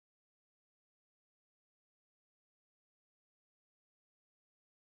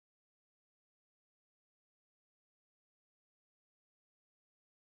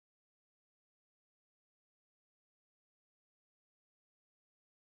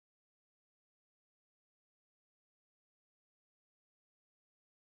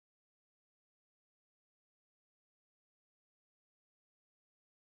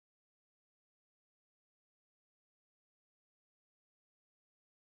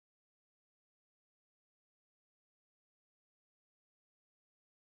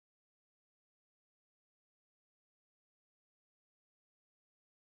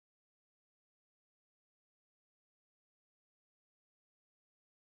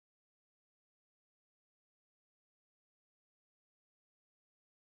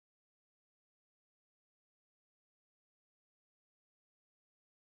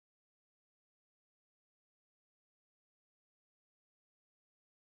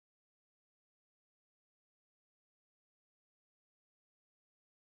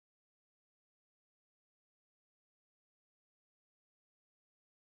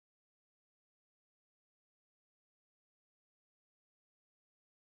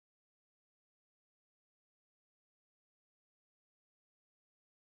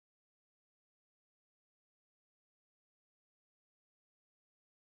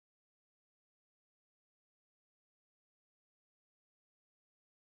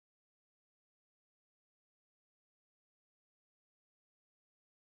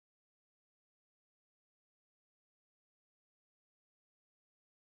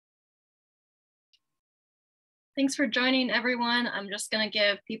Thanks for joining, everyone. I'm just going to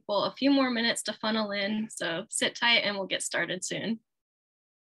give people a few more minutes to funnel in, so sit tight and we'll get started soon.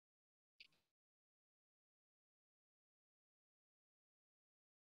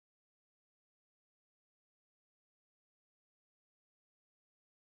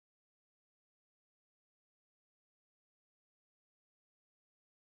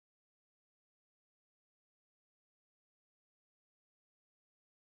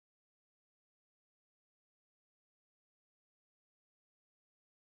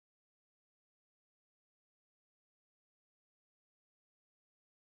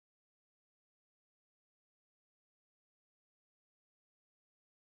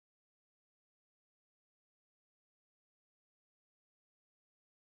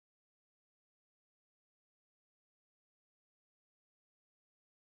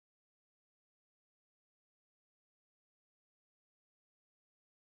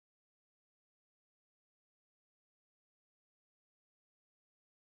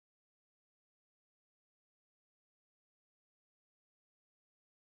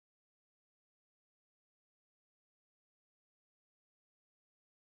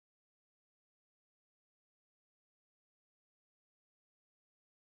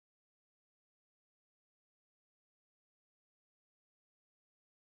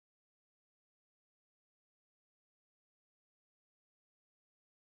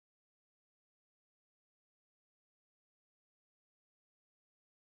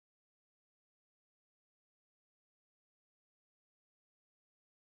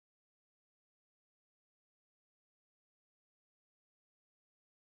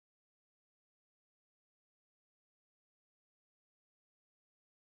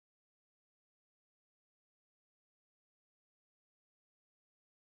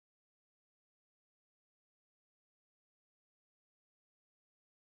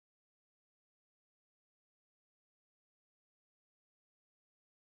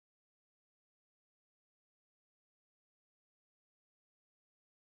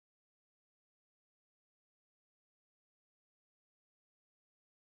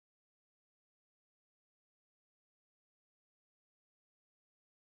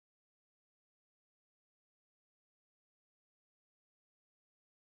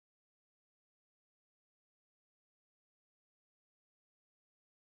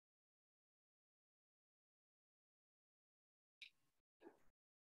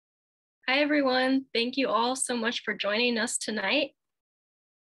 Hi, everyone. Thank you all so much for joining us tonight.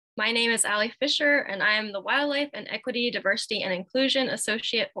 My name is Allie Fisher, and I am the Wildlife and Equity, Diversity, and Inclusion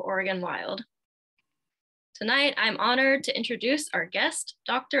Associate for Oregon Wild. Tonight, I'm honored to introduce our guest,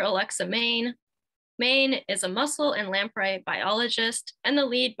 Dr. Alexa Maine. Maine is a mussel and lamprey biologist and the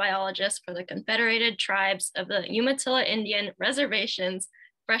lead biologist for the Confederated Tribes of the Umatilla Indian Reservation's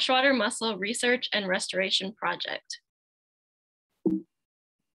Freshwater Mussel Research and Restoration Project.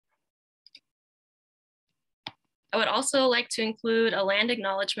 I would also like to include a land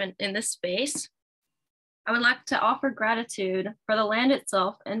acknowledgement in this space. I would like to offer gratitude for the land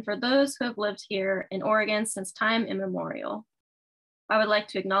itself and for those who have lived here in Oregon since time immemorial. I would like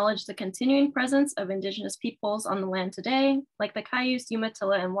to acknowledge the continuing presence of Indigenous peoples on the land today, like the Cayuse,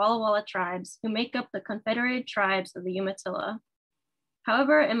 Umatilla, and Walla Walla tribes who make up the Confederated Tribes of the Umatilla.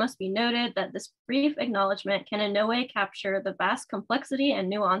 However, it must be noted that this brief acknowledgement can in no way capture the vast complexity and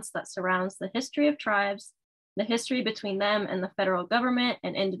nuance that surrounds the history of tribes, the history between them and the federal government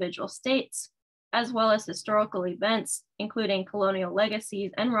and individual states, as well as historical events, including colonial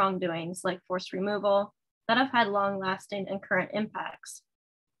legacies and wrongdoings like forced removal that have had long-lasting and current impacts.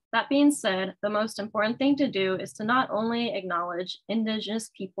 That being said, the most important thing to do is to not only acknowledge Indigenous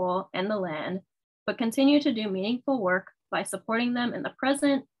people and the land, but continue to do meaningful work by supporting them in the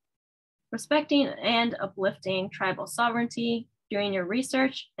present, respecting and uplifting tribal sovereignty, doing your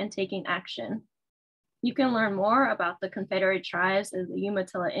research, and taking action. You can learn more about the Confederated Tribes of the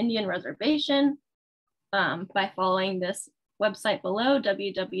Umatilla Indian Reservation by following this website below,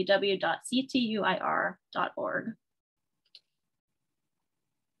 www.ctuir.org.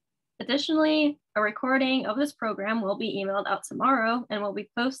 Additionally, a recording of this program will be emailed out tomorrow and will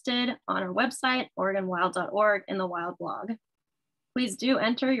be posted on our website, oregonwild.org, in the Wild blog. Please do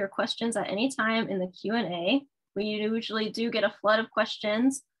enter your questions at any time in the Q&A. We usually do get a flood of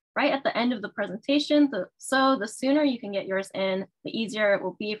questions right at the end of the presentation, so the sooner you can get yours in, the easier it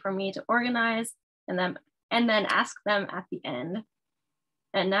will be for me to organize and then ask them at the end.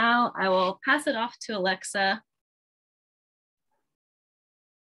 And now I will pass it off to Alexa.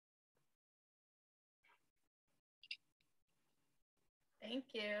 Thank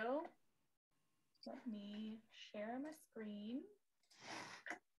you. Let me share my screen.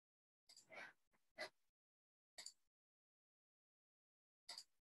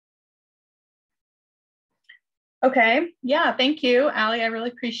 Okay, yeah, thank you, Allie. I really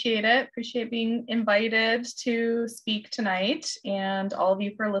appreciate it. Appreciate being invited to speak tonight and all of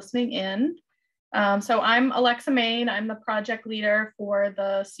you for listening in. So I'm Alexa Maine. I'm the project leader for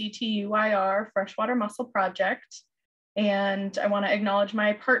the CTUIR Freshwater Mussel Project. And I want to acknowledge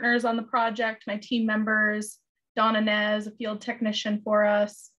my partners on the project, my team members, Donna Nez, a field technician for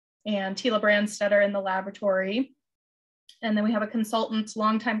us, and Tila Brandstetter in the laboratory. And then we have a consultant,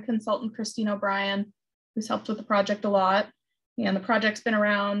 longtime consultant, Christine O'Brien, who's helped with the project a lot. And the project's been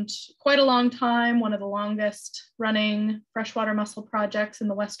around quite a long time, one of the longest running freshwater mussel projects in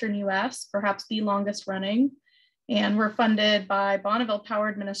the Western US, perhaps the longest running. And we're funded by Bonneville Power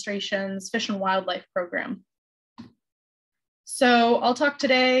Administration's Fish and Wildlife Program. So I'll talk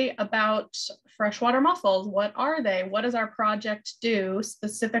today about freshwater mussels. What are they? What does our project do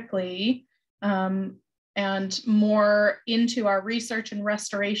specifically? And more into our research and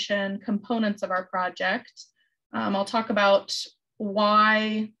restoration components of our project. I'll talk about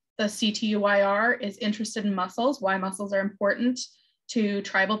why the CTUIR is interested in mussels, why mussels are important to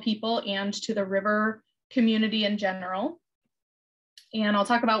tribal people and to the river community in general. And I'll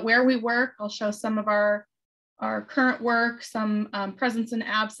talk about where we work. I'll show some of our current work, some presence and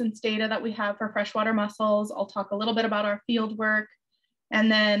absence data that we have for freshwater mussels. I'll talk a little bit about our field work. And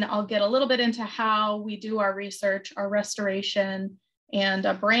then I'll get a little bit into how we do our research, our restoration, and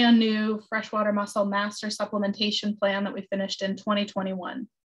a brand new freshwater mussel master supplementation plan that we finished in 2021.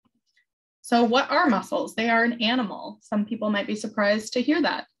 So what are mussels? They are an animal. Some people might be surprised to hear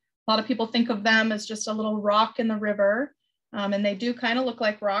that. A lot of people think of them as just a little rock in the river, and they do kind of look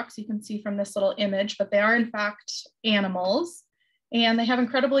like rocks, you can see from this little image, but they are in fact animals. And they have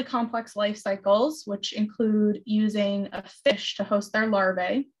incredibly complex life cycles, which include using a fish to host their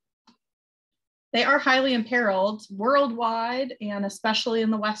larvae. They are highly imperiled worldwide and especially in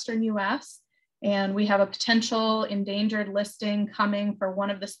the Western US. And we have a potential endangered listing coming for one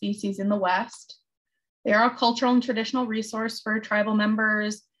of the species in the West. They are a cultural and traditional resource for tribal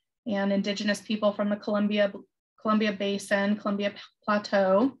members and indigenous people from the Columbia Basin, Columbia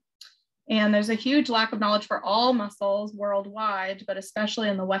Plateau. And there's a huge lack of knowledge for all mussels worldwide, but especially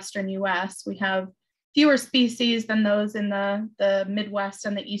in the Western US. We have fewer species than those in the Midwest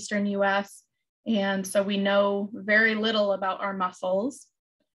and the Eastern US. And so we know very little about our mussels.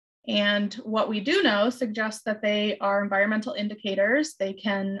 And what we do know suggests that they are environmental indicators. They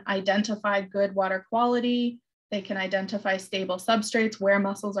can identify good water quality. They can identify stable substrates where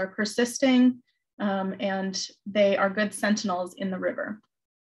mussels are persisting. And they are good sentinels in the river.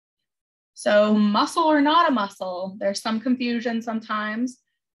 So mussel or not a mussel, there's some confusion sometimes.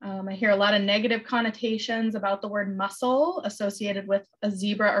 I hear a lot of negative connotations about the word mussel associated with a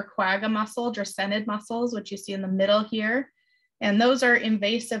zebra or quagga mussel, draceniid mussels, which you see in the middle here. And those are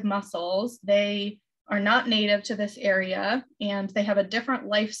invasive mussels. They are not native to this area, and they have a different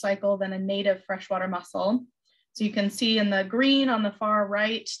life cycle than a native freshwater mussel. So you can see in the green on the far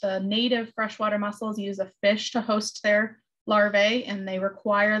right, the native freshwater mussels use a fish to host their larvae, and they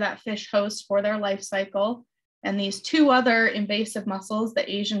require that fish host for their life cycle. And these two other invasive mussels, the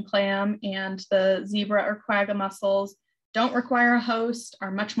Asian clam and the zebra or quagga mussels, don't require a host, are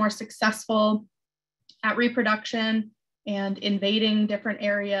much more successful at reproduction and invading different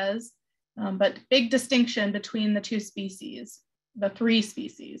areas. But big distinction between the two species, the three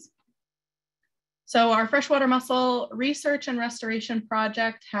species. So our freshwater mussel research and restoration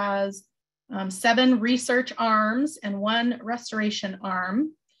project has 7 research arms and 1 restoration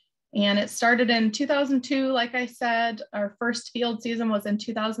arm. And it started in 2002, like I said. Our first field season was in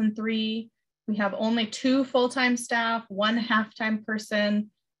 2003. We have only 2 full-time staff, 1 half-time person,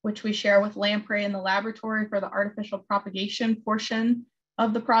 which we share with lamprey in the laboratory for the artificial propagation portion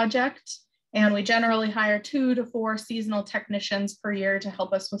of the project. And we generally hire 2 to 4 seasonal technicians per year to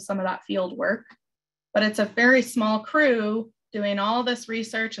help us with some of that field work. But it's a very small crew doing all this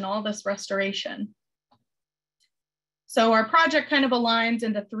research and all this restoration. So our project kind of aligns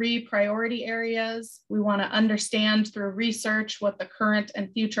into 3 priority areas. We want to understand through research what the current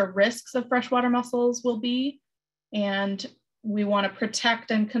and future risks of freshwater mussels will be. And we want to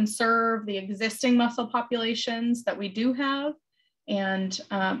protect and conserve the existing mussel populations that we do have and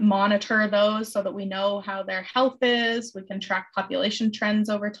monitor those so that we know how their health is. We can track population trends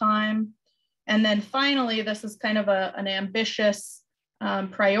over time. And then finally, this is kind of an ambitious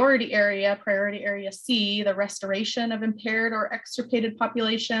priority area C, the restoration of impaired or extirpated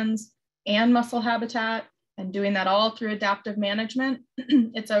populations and mussel habitat, and doing that all through adaptive management.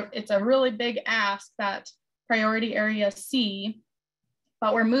 It's a really big ask, that priority area C,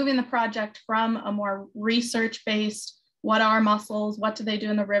 but we're moving the project from a more research-based, what are mussels, what do they do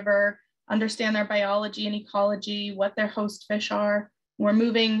in the river, understand their biology and ecology, what their host fish are. We're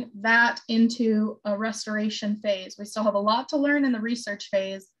moving that into a restoration phase. We still have a lot to learn in the research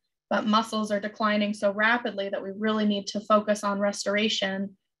phase, but mussels are declining so rapidly that we really need to focus on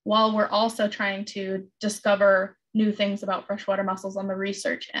restoration while we're also trying to discover new things about freshwater mussels on the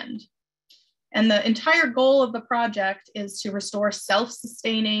research end. And the entire goal of the project is to restore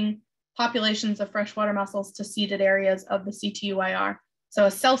self-sustaining populations of freshwater mussels to seeded areas of the CTUIR. So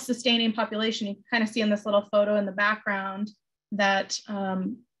a self-sustaining population, you can kind of see in this little photo in the background that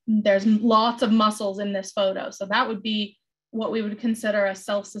there's lots of mussels in this photo. So that would be what we would consider a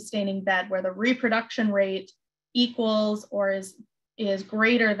self-sustaining bed, where the reproduction rate equals or is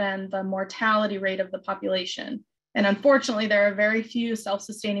greater than the mortality rate of the population. And unfortunately, there are very few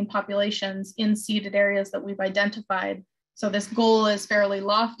self-sustaining populations in seeded areas that we've identified. So this goal is fairly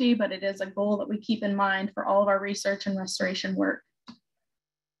lofty, but it is a goal that we keep in mind for all of our research and restoration work.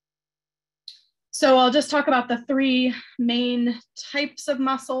 So I'll just talk about the three main types of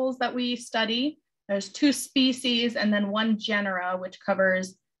mussels that we study. There's 2 species and then 1 genera, which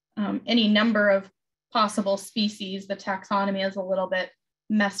covers any number of possible species. The taxonomy is a little bit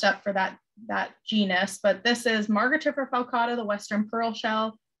messed up for that genus, but this is Margatifera falcata, the Western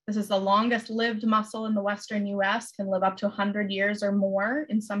pearlshell. This is the longest lived mussel in the Western US, can live up to 100 years or more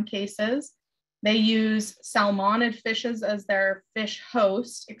in some cases. They use salmonid fishes as their fish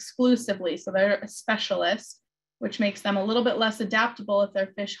host exclusively, so they're a specialist, which makes them a little bit less adaptable if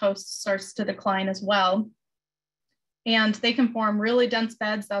their fish host starts to decline as well. And they can form really dense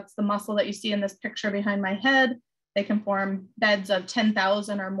beds. That's the mussel that you see in this picture behind my head. They can form beds of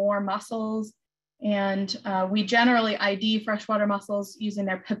 10,000 or more mussels. And we generally ID freshwater mussels using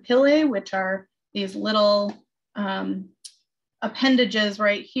their papillae, which are these little appendages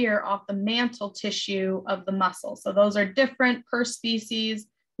right here off the mantle tissue of the mussel. So those are different per species.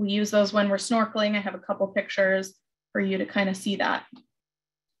 We use those when we're snorkeling. I have a couple pictures for you to kind of see that.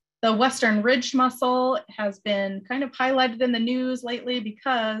 The Western ridged mussel has been kind of highlighted in the news lately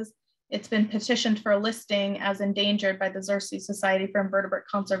because it's been petitioned for a listing as endangered by the Xerces Society for Invertebrate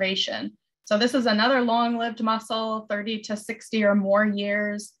Conservation. So this is another long-lived mussel, 30 to 60 or more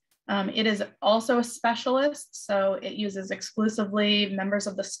years. It is also a specialist, so it uses exclusively members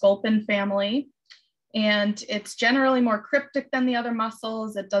of the sculpin family. And it's generally more cryptic than the other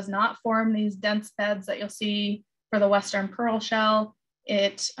mussels. It does not form these dense beds that you'll see for the Western pearlshell.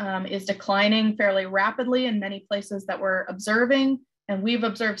 It is declining fairly rapidly in many places that we're observing. And we've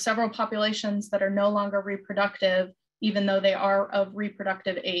observed several populations that are no longer reproductive, even though they are of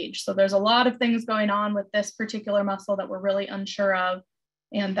reproductive age. So there's a lot of things going on with this particular mussel that we're really unsure of.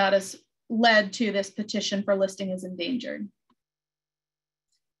 And that has led to this petition for listing as endangered.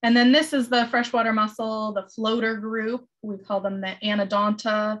 And then this is the freshwater mussel, the floater group. We call them the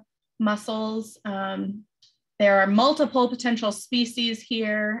anodonta mussels. There are multiple potential species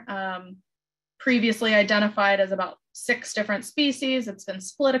here, previously identified as about 6 different species. It's been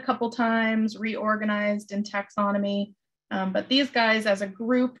split a couple times, reorganized in taxonomy. But these guys as a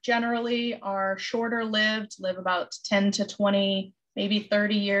group generally are shorter lived, live about 10 to 20, maybe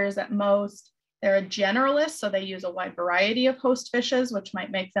 30 years at most. They're a generalist, so they use a wide variety of host fishes, which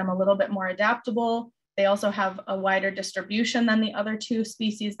might make them a little bit more adaptable. They also have a wider distribution than the other 2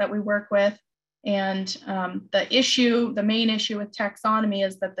 species that we work with. And the main issue with taxonomy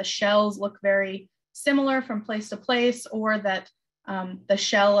is that the shells look very similar from place to place, or that the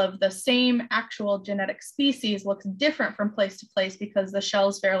shell of the same actual genetic species looks different from place to place because the shell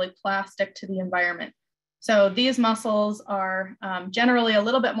is fairly plastic to the environment. So these mussels are generally a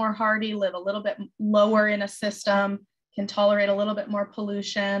little bit more hardy, live a little bit lower in a system, can tolerate a little bit more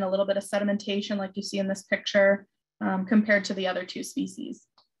pollution, a little bit of sedimentation like you see in this picture, compared to the other 2 species.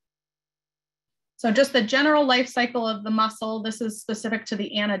 So just the general life cycle of the mussel, this is specific to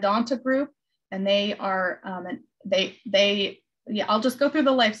the anodonta group, and they are, I'll just go through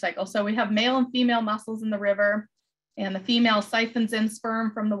the life cycle. So we have male and female mussels in the river, and the female siphons in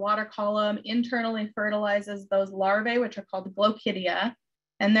sperm from the water column, internally fertilizes those larvae, which are called glochidia,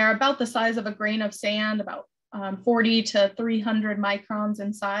 and they're about the size of a grain of sand, about 40 to 300 microns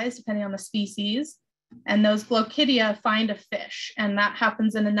in size, depending on the species. And those glochidia find a fish, and that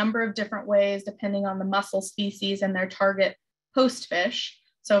happens in a number of different ways, depending on the mussel species and their target host fish.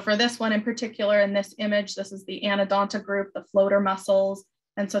 So for this one in particular, in this image, this is the anodonta group, the floater mussels.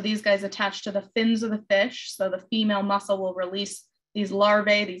 And so these guys attach to the fins of the fish. So the female mussel will release these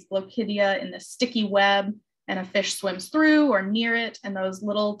larvae, these glochidia, in the sticky web, and a fish swims through or near it. And those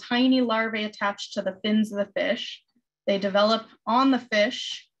little tiny larvae attach to the fins of the fish. They develop on the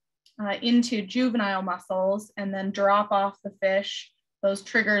fish into juvenile mussels and then drop off the fish those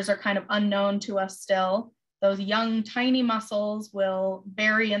triggers are kind of unknown to us still. Those young, tiny mussels will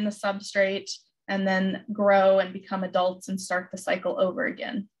bury in the substrate and then grow and become adults and start the cycle over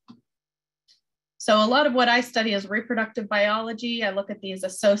again. So a lot of what I study is reproductive biology. I look at these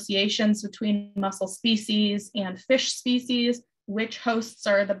associations between mussel species and fish species, which hosts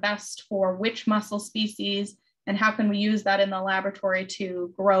are the best for which mussel species, and how can we use that in the laboratory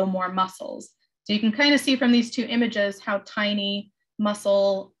to grow more mussels. So you can kind of see from these two images how tiny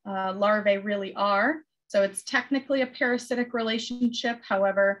mussel larvae really are. So it's technically a parasitic relationship.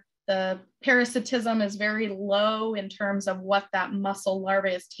 However, the parasitism is very low in terms of what that mussel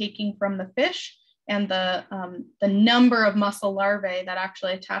larvae is taking from the fish. And the number of mussel larvae that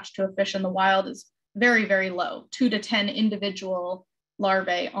actually attach to a fish in the wild is very, very low, 2 to 10 individual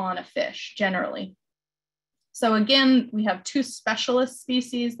larvae on a fish generally. So again, we have two specialist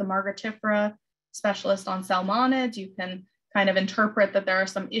species, the Margatifera specialist on salmonids. You can kind of interpret that there are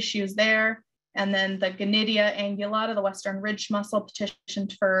some issues there. And then the Ganidia angulata, the Western ridge mussel,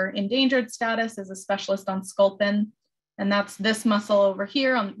 petitioned for endangered status, is a specialist on sculpin. And that's this mussel over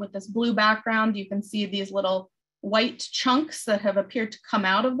here with this blue background. You can see these little white chunks that have appeared to come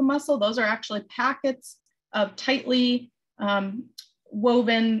out of the mussel. Those are actually packets of tightly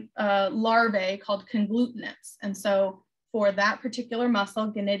woven larvae called conglutinates. And so for that particular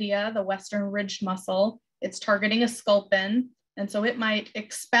mussel, Ganidia, the Western ridged mussel, it's targeting a sculpin. And so it might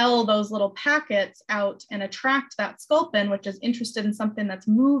expel those little packets out and attract that sculpin, which is interested in something that's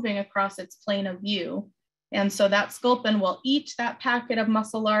moving across its plane of view. And so that sculpin will eat that packet of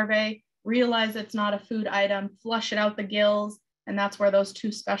mussel larvae, realize it's not a food item, flush it out the gills, and that's where those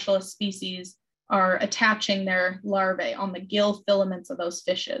two specialist species are attaching their larvae on the gill filaments of those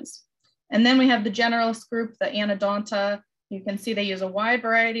fishes. And then we have the generalist group, the Anodonta. You can see they use a wide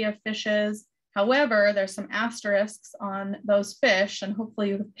variety of fishes. However, there's some asterisks on those fish, and hopefully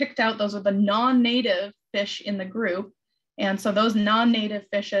you've picked out those are the non-native fish in the group. And so those non-native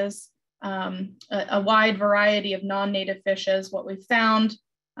fishes, a wide variety of non-native fishes. What we found,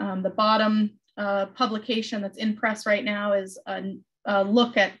 the bottom publication that's in press right now is a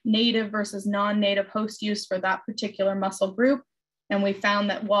look at native versus non-native host use for that particular mussel group. And we found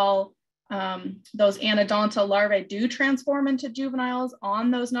that while those Anodonta larvae do transform into juveniles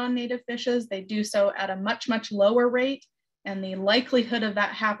on those non-native fishes, they do so at a much, much lower rate. And the likelihood of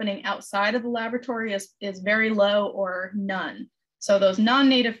that happening outside of the laboratory is very low or none. So those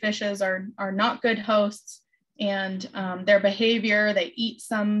non-native fishes are not good hosts, and their behavior, they eat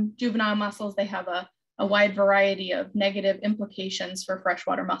some juvenile mussels, they have a wide variety of negative implications for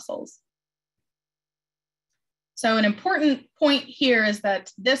freshwater mussels. So an important point here is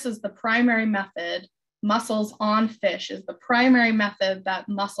that this is the primary method, mussels on fish is the primary method that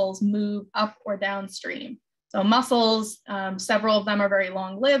mussels move up or downstream. So mussels, several of them are very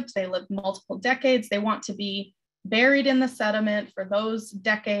long-lived, they live multiple decades, they want to be buried in the sediment for those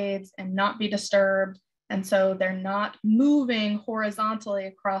decades and not be disturbed. And so they're not moving horizontally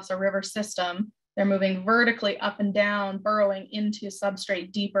across a river system. They're moving vertically up and down, burrowing into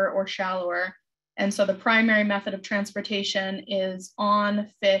substrate deeper or shallower. And so the primary method of transportation is on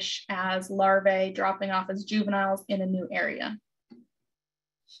fish as larvae, dropping off as juveniles in a new area.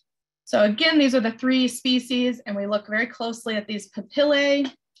 So again, these are the three species, and we look very closely at these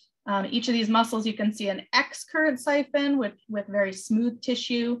papillae. Each of these mussels, you can see an X current siphon with very smooth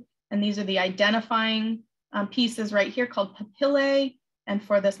tissue. And these are the identifying pieces right here called papillae. And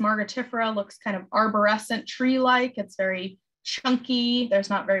for this Margatifera, looks kind of arborescent tree-like. It's very chunky. There's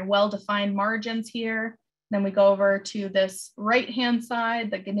not very well-defined margins here. Then we go over to this right-hand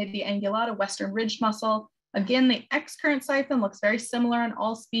side, the Ganidia angulata, Western ridged mussel. Again, the X current siphon looks very similar in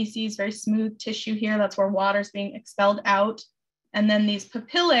all species, very smooth tissue here. That's where water's being expelled out. And then these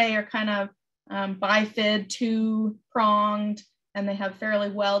papillae are kind of bifid, two-pronged, and they have fairly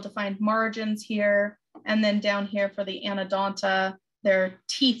well-defined margins here. And then down here for the Anodonta, they're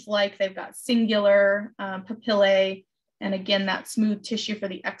teeth-like, they've got singular papillae, and again, that smooth tissue for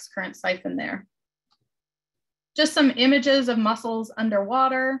the X current siphon there. Just some images of mussels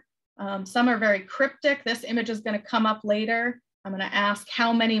underwater. Some are very cryptic. This image is going to come up later. I'm going to ask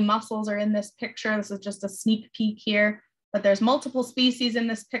how many mussels are in this picture. This is just a sneak peek here. But there's multiple species in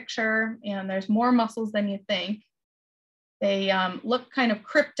this picture, and there's more mussels than you think. They look kind of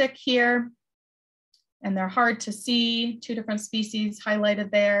cryptic here, and they're hard to see. Two different species highlighted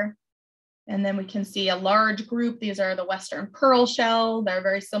there. And then we can see a large group. These are the Western Pearlshell. They're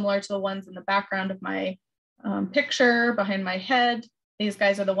very similar to the ones in the background of my picture behind my head. These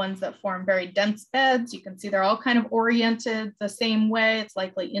guys are the ones that form very dense beds. You can see they're all kind of oriented the same way. It's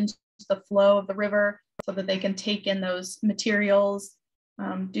likely into the flow of the river so that they can take in those materials.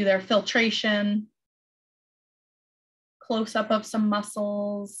 do their filtration, close up of some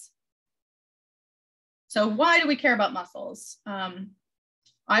mussels. So why do we care about mussels?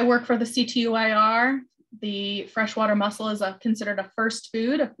 I work for the CTUIR. The freshwater mussel is considered a first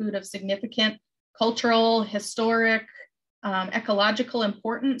food, a food of significant cultural, historic, ecological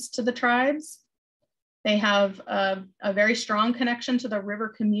importance to the tribes. They have a very strong connection to the river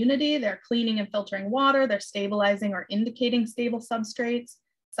community. They're cleaning and filtering water. They're stabilizing or indicating stable substrates,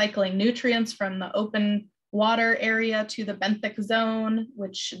 cycling nutrients from the open water area to the benthic zone,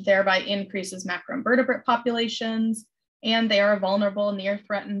 which thereby increases macroinvertebrate populations. And they are vulnerable, near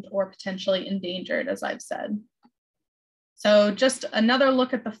threatened, or potentially endangered, as I've said. So just another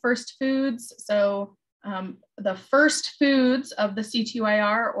look at the first foods. So the first foods of the CTUIR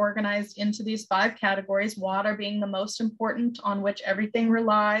are organized into these 5 categories, water being the most important, on which everything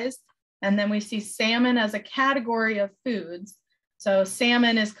relies. And then we see salmon as a category of foods. So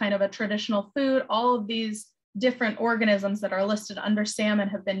salmon is kind of a traditional food. All of these different organisms that are listed under salmon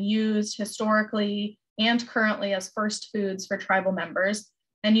have been used historically and currently as first foods for tribal members.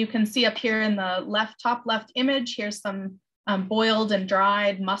 And you can see up here in the top left image, here's some boiled and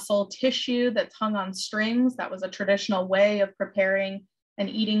dried mussel tissue that's hung on strings. That was a traditional way of preparing and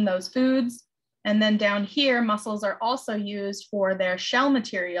eating those foods. And then down here, mussels are also used for their shell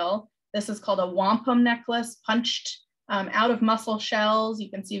material. This is called a wampum necklace, punched out of mussel shells. You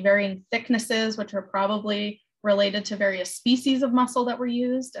can see varying thicknesses, which are probably related to various species of mussel that were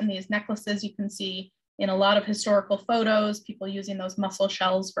used. And these necklaces you can see in a lot of historical photos, people using those mussel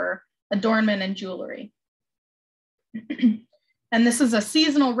shells for adornment and jewelry. And this is a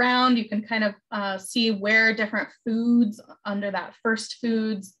seasonal round. You can kind of see where different foods under that first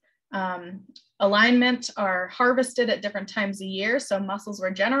foods alignment are harvested at different times of year. So mussels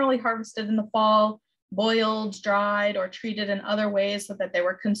were generally harvested in the fall, boiled, dried, or treated in other ways so that they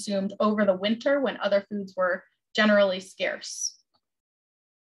were consumed over the winter when other foods were generally scarce.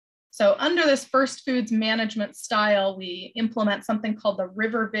 So under this first foods management style, we implement something called the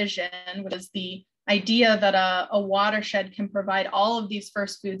river vision, which is the idea that a watershed can provide all of these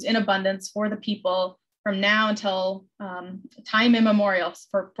first foods in abundance for the people from now until time immemorial,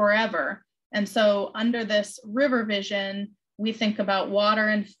 for forever. And so under this river vision, we think about water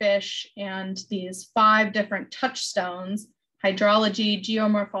and fish and these 5 different touchstones: hydrology,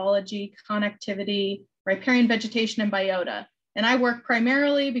 geomorphology, connectivity, riparian vegetation, and biota. And I work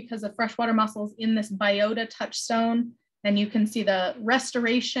primarily because of freshwater mussels in this biota touchstone. And you can see the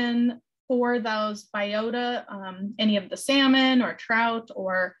restoration for those biota, any of the salmon or trout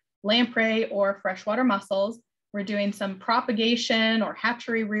or lamprey or freshwater mussels. We're doing some propagation or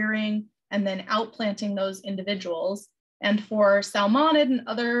hatchery rearing and then outplanting those individuals. And for salmonid and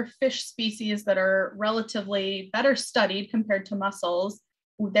other fish species that are relatively better studied compared to mussels,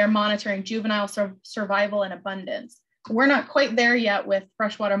 they're monitoring juvenile survival and abundance. We're not quite there yet with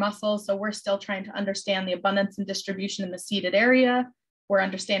freshwater mussels, so we're still trying to understand the abundance and distribution in the seeded area. We're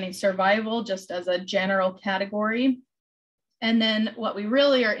understanding survival just as a general category. And then what we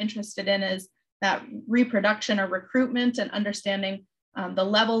really are interested in is that reproduction or recruitment and understanding the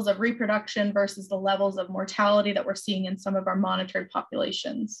levels of reproduction versus the levels of mortality that we're seeing in some of our monitored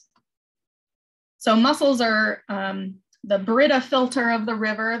populations. So mussels are the Brita filter of the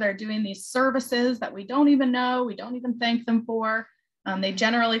river. They're doing these services that we don't even know, we don't even thank them for. They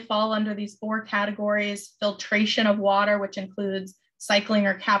generally fall under these 4 categories: filtration of water, which includes cycling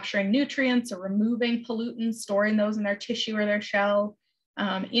or capturing nutrients or removing pollutants, storing those in their tissue or their shell,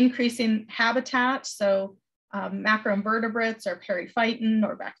 increasing habitat. So macroinvertebrates or periphyton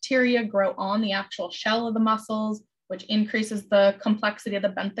or bacteria grow on the actual shell of the mussels, which increases the complexity of the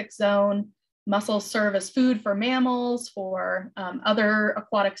benthic zone. Mussels serve as food for mammals, for other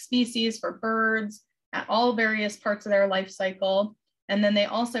aquatic species, for birds, at all various parts of their life cycle. And then they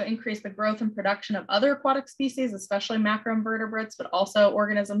also increase the growth and production of other aquatic species, especially macroinvertebrates, but also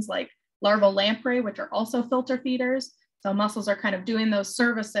organisms like larval lamprey, which are also filter feeders. So mussels are kind of doing those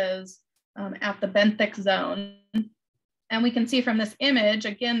services at the benthic zone. And we can see from this image,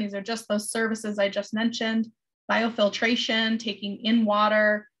 again, these are just those services I just mentioned: biofiltration, taking in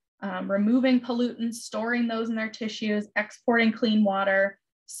water, removing pollutants, storing those in their tissues, exporting clean water,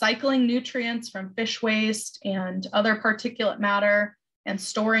 cycling nutrients from fish waste and other particulate matter, and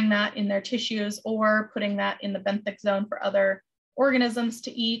storing that in their tissues or putting that in the benthic zone for other organisms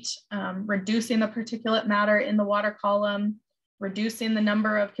to eat, reducing the particulate matter in the water column, reducing the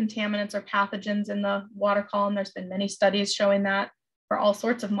number of contaminants or pathogens in the water column. There's been many studies showing that for all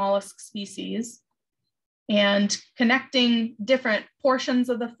sorts of mollusk species. and connecting different portions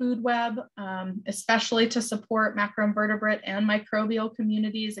of the food web, especially to support macroinvertebrate and microbial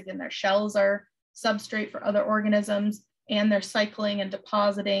communities. Again, their shells are substrate for other organisms, and they're cycling and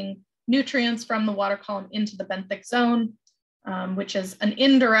depositing nutrients from the water column into the benthic zone, which is an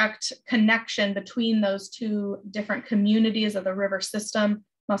indirect connection between those two different communities of the river system.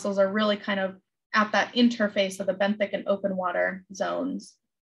 Mussels are really kind of at that interface of the benthic and open water zones.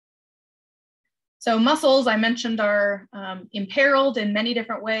 So mussels, I mentioned, are imperiled in many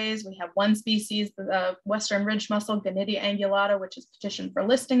different ways. We have one species, the western ridge mussel, Ganidia angulata, which is petitioned for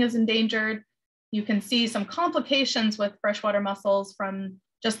listing as endangered. You can see some complications with freshwater mussels from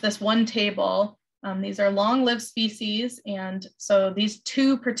just this one table. These are long-lived species, and so these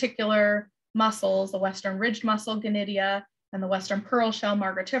two particular mussels, the western ridged mussel, Ganidia, and the western pearlshell,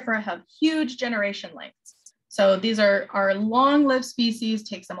 Margatifera, have huge generation lengths. So these are long-lived species,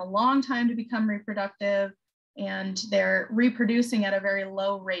 takes them a long time to become reproductive, and they're reproducing at a very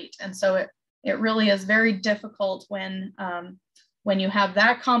low rate. And so it really is very difficult when you have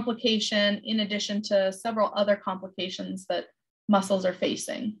that complication, in addition to several other complications that mussels are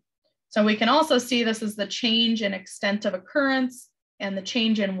facing. So we can also see this is the change in extent of occurrence and the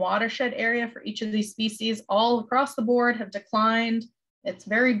change in watershed area for each of these species all across the board have declined. It's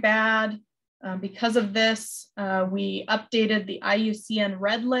very bad. Because of this, we updated the IUCN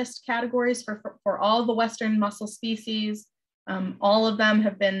red list categories for all the western mussel species. All of them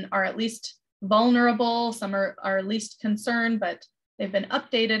are at least vulnerable. Some are least concerned, but they've been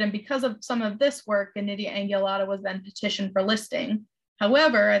updated. And because of some of this work, Ganidia angulata was then petitioned for listing.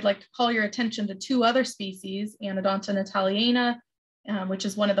 However, I'd like to call your attention to two other species, Anodonta nataliana, which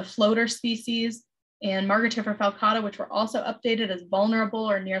is one of the floater species, and Margatifera falcata, which were also updated as vulnerable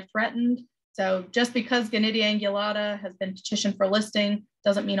or near threatened. So just because Ganidia angulata has been petitioned for listing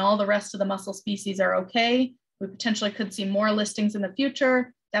doesn't mean all the rest of the mussel species are okay. We potentially could see more listings in the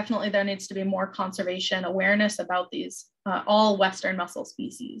future. Definitely there needs to be more conservation awareness about these all western mussel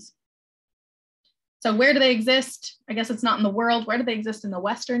species. So where do they exist? I guess it's not in the world. Where do they exist in the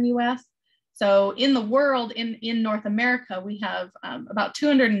Western US? So in the world, in North America, we have about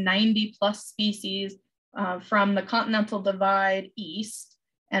 290 plus species from the Continental Divide east.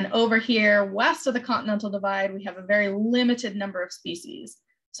 And over here, west of the Continental Divide, we have a very limited number of species.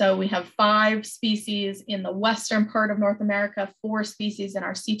 So we have 5 species in the western part of North America, 4 species in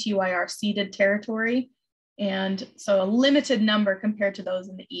our CTUIR ceded territory. And so a limited number compared to those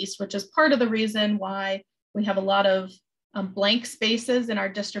in the east, which is part of the reason why we have a lot of blank spaces in our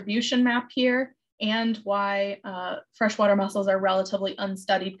distribution map here, and why freshwater mussels are relatively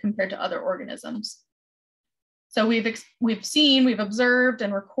unstudied compared to other organisms. So we've observed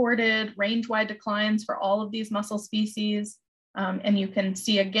and recorded range-wide declines for all of these mussel species. And you can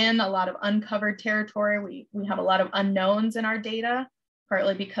see, again, a lot of uncovered territory. We have a lot of unknowns in our data,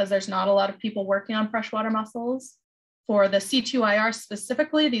 partly because there's not a lot of people working on freshwater mussels. For the CTUIR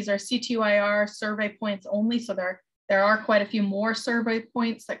specifically, these are CTUIR survey points only. So there are quite a few more survey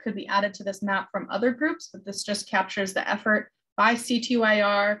points that could be added to this map from other groups, but this just captures the effort by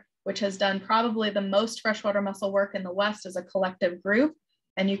CTUIR, which has done probably the most freshwater mussel work in the West as a collective group.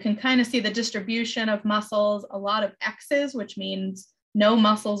 And you can kind of see the distribution of mussels, a lot of X's, which means no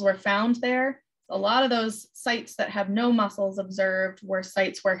mussels were found there. A lot of those sites that have no mussels observed were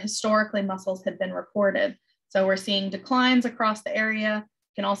sites where historically mussels had been recorded. So we're seeing declines across the area.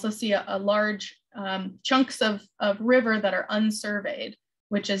 You can also see a large chunks of river that are unsurveyed,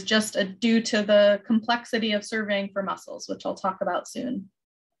 which is just due to the complexity of surveying for mussels, which I'll talk about soon.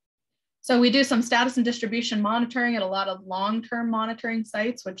 So we do some status and distribution monitoring at a lot of long-term monitoring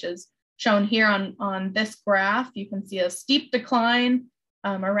sites, which is shown here on this graph. You can see a steep decline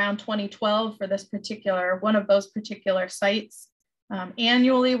around 2012 for this one of those particular sites.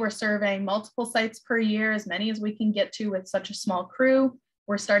 Annually, we're surveying multiple sites per year, as many as we can get to with such a small crew.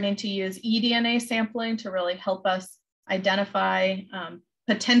 We're starting to use eDNA sampling to really help us identify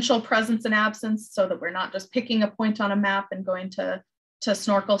potential presence and absence, so that we're not just picking a point on a map and going to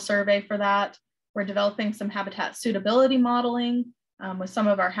snorkel survey for that. We're developing some habitat suitability modeling with some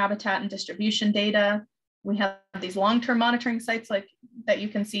of our habitat and distribution data. We have these long-term monitoring sites like that you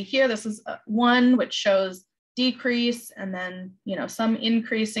can see here. This is one which shows decrease and then some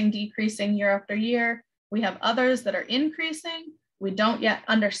decreasing year after year. We have others that are increasing. We don't yet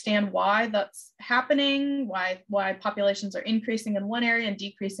understand why that's happening, why populations are increasing in one area and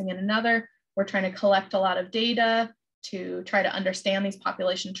decreasing in another. We're trying to collect a lot of data to try to understand these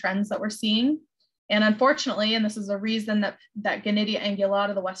population trends that we're seeing. And unfortunately, and this is a reason that Ganidia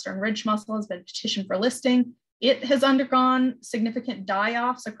angulata, the western ridge mussel, has been petitioned for listing, it has undergone significant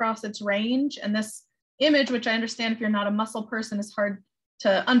die-offs across its range. And this image, which I understand if you're not a mussel person, is hard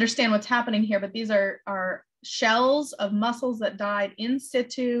to understand what's happening here, but these are shells of mussels that died in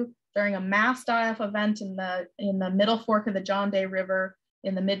situ during a mass die-off event in the middle fork of the John Day River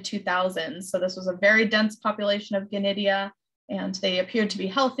in the mid-2000s. So this was a very dense population of Gonidia, and they appeared to be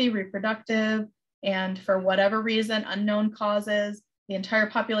healthy, reproductive, and for whatever reason, unknown causes, the entire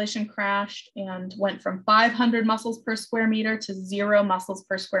population crashed and went from 500 mussels per square meter to 0 mussels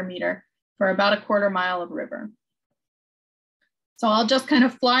per square meter for about a quarter mile of river. So I'll just kind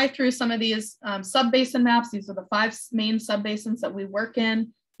of fly through some of these sub-basin maps. These are the 5 main sub-basins that we work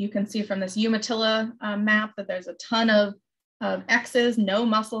in. You can see from this Umatilla map that there's a ton of X's. No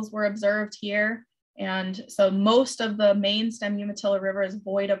mussels were observed here. And so most of the main stem Umatilla River is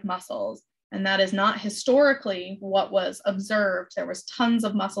void of mussels. And that is not historically what was observed. There was tons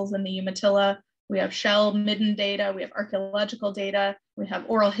of mussels in the Umatilla. We have shell midden data, we have archaeological data, we have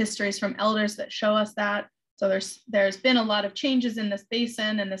oral histories from elders that show us that. So there's been a lot of changes in this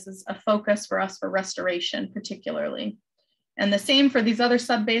basin, and this is a focus for us for restoration particularly. And the same for these other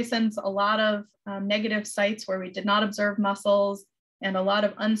subbasins, a lot of negative sites where we did not observe mussels, and a lot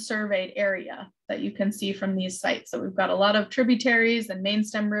of unsurveyed area that you can see from these sites. So we've got a lot of tributaries and main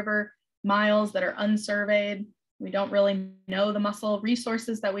stem river miles that are unsurveyed. We don't really know the mussel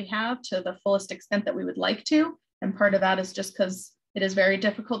resources that we have to the fullest extent that we would like to. And part of that is just because it is very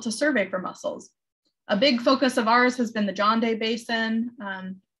difficult to survey for mussels. A big focus of ours has been the John Day Basin.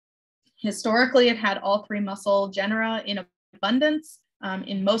 Historically, it had all 3 mussel genera in abundance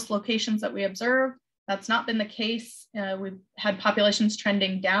in most locations that we observed. That's not been the case. We've had populations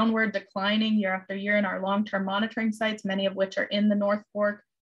trending downward, declining year after year in our long-term monitoring sites, many of which are in the North Fork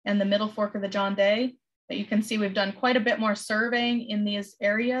and the Middle Fork of the John Day. But you can see we've done quite a bit more surveying in these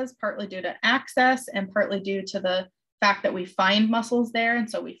areas, partly due to access and partly due to the fact that we find mussels there. And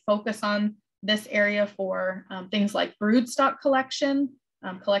so we focus on this area for things like broodstock collection,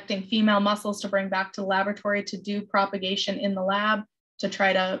 collecting female mussels to bring back to the laboratory to do propagation in the lab to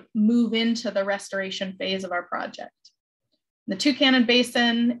try to move into the restoration phase of our project. The Toucannon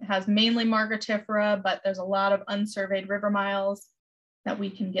Basin has mainly Margatifera, but there's a lot of unsurveyed river miles that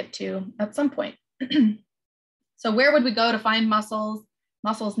we can get to at some point. So where would we go to find mussels?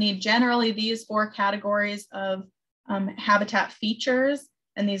 Mussels need generally these 4 categories of habitat features.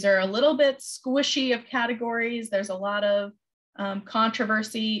 And these are a little bit squishy of categories. There's a lot of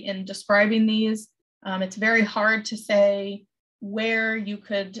controversy in describing these. It's very hard to say where you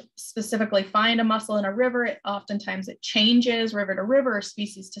could specifically find a mussel in a river. Oftentimes it changes river to river or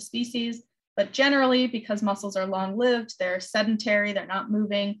species to species. But generally, because mussels are long-lived, they're sedentary, they're not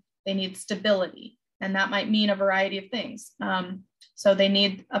moving, they need stability. And that might mean a variety of things. So they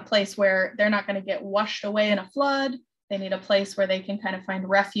need a place where they're not going to get washed away in a flood. They need a place where they can kind of find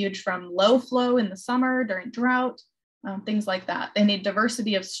refuge from low flow in the summer during drought, things like that. They need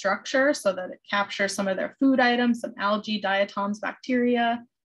diversity of structure so that it captures some of their food items, some algae, diatoms, bacteria.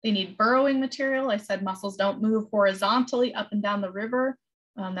 They need burrowing material. I said mussels don't move horizontally up and down the river.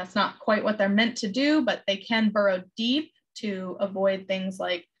 That's not quite what they're meant to do, but they can burrow deep to avoid things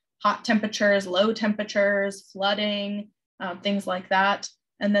like hot temperatures, low temperatures, flooding, things like that.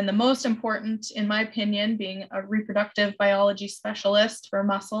 And then the most important, in my opinion, being a reproductive biology specialist for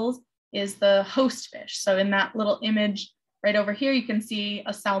mussels, is the host fish. So in that little image right over here, you can see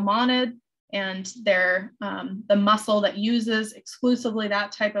a salmonid, and they're the mussel that uses exclusively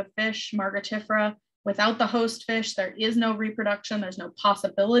that type of fish, Margatifera. Without the host fish, there is no reproduction. There's no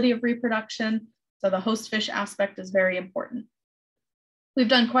possibility of reproduction. So the host fish aspect is very important. We've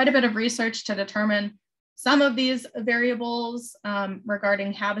done quite a bit of research to determine some of these variables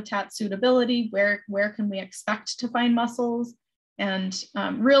regarding habitat suitability. Where can we expect to find mussels? And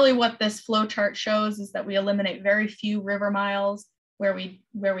really what this flow chart shows is that we eliminate very few river miles where we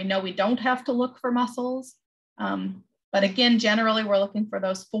know we don't have to look for mussels. But again, generally we're looking for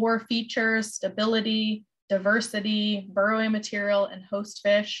those 4 features: stability, diversity, burrowing material, and host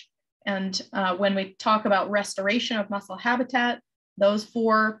fish. And when we talk about restoration of mussel habitat, those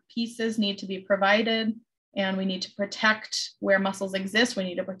 4 pieces need to be provided, and we need to protect where mussels exist. We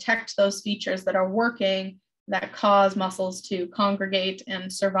need to protect those features that are working that cause mussels to congregate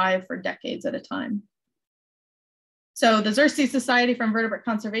and survive for decades at a time. So the Xerces Society for Invertebrate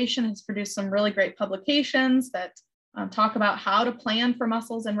Conservation has produced some really great publications that talk about how to plan for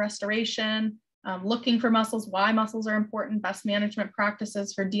mussels and restoration, looking for mussels, why mussels are important, best management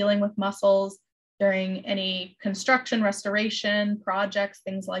practices for dealing with mussels during any construction, restoration, projects,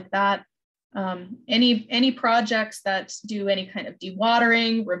 things like that. Any projects that do any kind of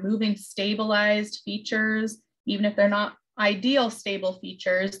dewatering, removing stabilized features, even if they're not ideal stable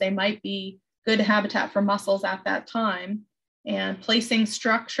features, they might be good habitat for mussels at that time, and placing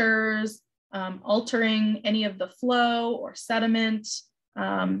structures, altering any of the flow or sediment,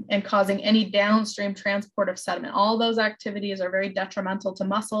 and causing any downstream transport of sediment. All those activities are very detrimental to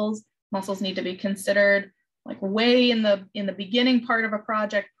mussels. Mussels need to be considered like way in the beginning part of a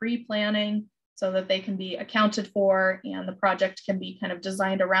project, pre-planning, so that they can be accounted for and the project can be kind of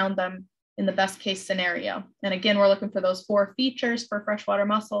designed around them in the best case scenario. And again, we're looking for those 4 features for freshwater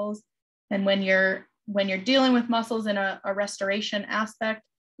mussels. And when you're dealing with mussels in a restoration aspect,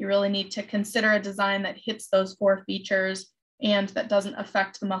 you really need to consider a design that hits those 4 features and that doesn't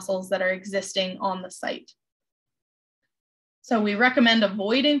affect the mussels that are existing on the site. So we recommend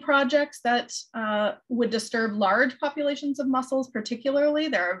avoiding projects that would disturb large populations of mussels particularly.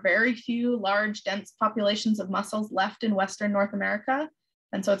 There are very few large, dense populations of mussels left in Western North America.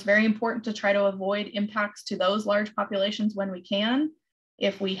 And so it's very important to try to avoid impacts to those large populations when we can.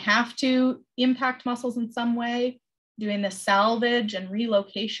 If we have to impact mussels in some way, doing the salvage and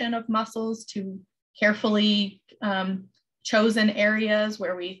relocation of mussels to carefully chosen areas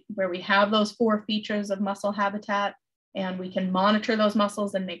where we have those 4 features of mussel habitat, and we can monitor those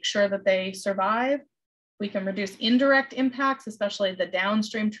mussels and make sure that they survive. We can reduce indirect impacts, especially the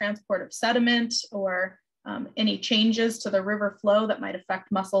downstream transport of sediment or any changes to the river flow that might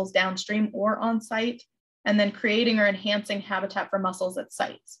affect mussels downstream or on site, and then creating or enhancing habitat for mussels at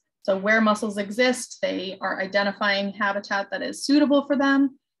sites. So where mussels exist, they are identifying habitat that is suitable for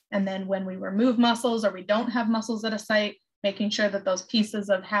them. And then when we remove mussels or we don't have mussels at a site, making sure that those pieces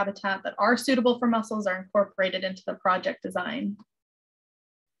of habitat that are suitable for mussels are incorporated into the project design.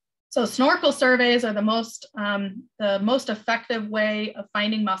 So snorkel surveys are the most effective way of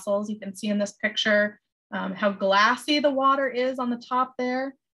finding mussels. You can see in this picture how glassy the water is on the top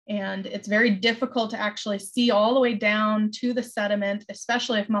there. And it's very difficult to actually see all the way down to the sediment,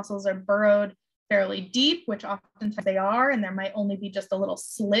 especially if mussels are burrowed fairly deep, which oftentimes they are, and there might only be just a little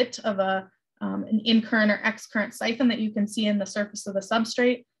slit of an in-current or ex-current siphon that you can see in the surface of the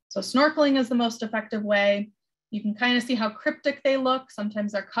substrate. So snorkeling is the most effective way. You can kind of see how cryptic they look.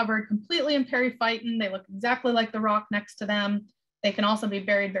 Sometimes they're covered completely in periphyton. They look exactly like the rock next to them. They can also be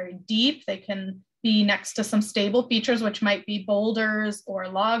buried very deep. They can be next to some stable features, which might be boulders or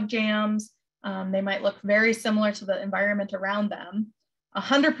log jams. They might look very similar to the environment around them.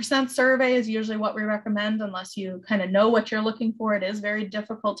 100% survey is usually what we recommend unless you kind of know what you're looking for. It is very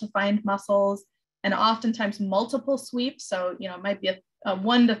difficult to find mussels, and oftentimes multiple sweeps. So, it might be a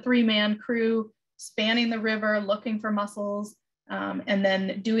 1 to 3 man crew spanning the river looking for mussels, and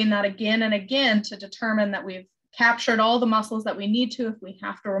then doing that again and again to determine that we've captured all the mussels that we need to if we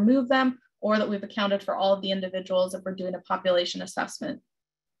have to remove them, or that we've accounted for all of the individuals if we're doing a population assessment.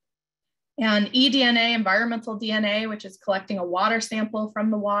 And eDNA, environmental DNA, which is collecting a water sample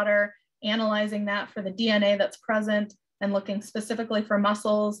from the water, analyzing that for the DNA that's present, and looking specifically for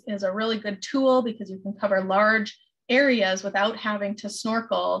mussels is a really good tool because you can cover large areas without having to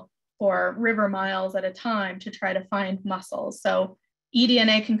snorkel for river miles at a time to try to find mussels. So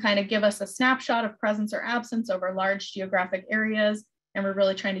eDNA can kind of give us a snapshot of presence or absence over large geographic areas, and we're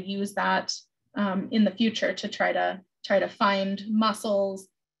really trying to use that in the future to try to find mussels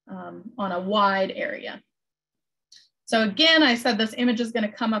on a wide area. So again, I said this image is going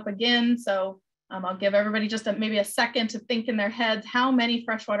to come up again. So I'll give everybody just maybe a second to think in their heads, how many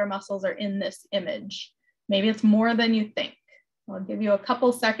freshwater mussels are in this image? Maybe it's more than you think. I'll give you a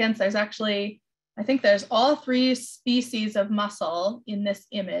couple seconds. There's actually, I think there's all 3 species of mussel in this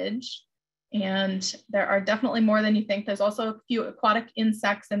image. And there are definitely more than you think. There's also a few aquatic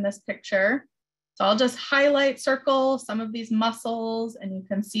insects in this picture. So I'll just highlight, circle some of these mussels, and you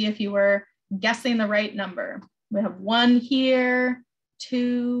can see if you were guessing the right number. We have 1 here,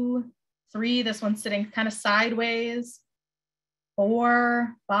 2, 3. This one's sitting kind of sideways.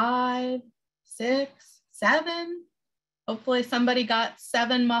 4, 5, 6, 7. Hopefully somebody got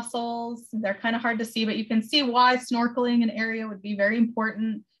 7 mussels. They're kind of hard to see, but you can see why snorkeling an area would be very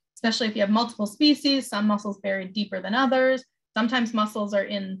important, especially if you have multiple species. Some mussels buried deeper than others. Sometimes mussels are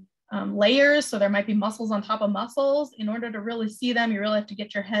in layers, so there might be mussels on top of mussels. In order to really see them, you really have to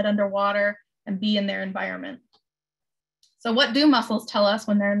get your head underwater and be in their environment. So what do mussels tell us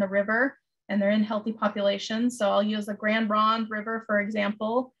when they're in the river and they're in healthy populations? So I'll use the Grand Ronde River, for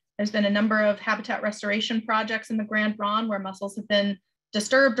example. There's been a number of habitat restoration projects in the Grand Ronde where mussels have been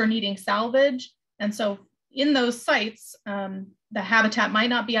disturbed or needing salvage. And so in those sites, the habitat might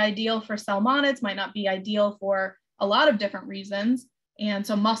not be ideal for salmonids, might not be ideal for a lot of different reasons. And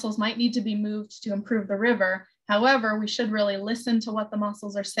so mussels might need to be moved to improve the river. However, we should really listen to what the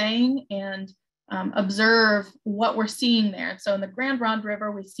mussels are saying and observe what we're seeing there. So in the Grand Ronde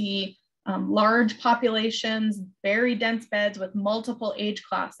River, we see large populations, very dense beds with multiple age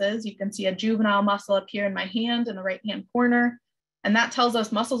classes. You can see a juvenile mussel up here in my hand in the right-hand corner. And that tells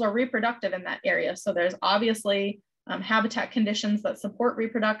us mussels are reproductive in that area. So there's obviously habitat conditions that support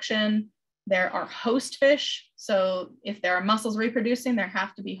reproduction. There are host fish. So if there are mussels reproducing, there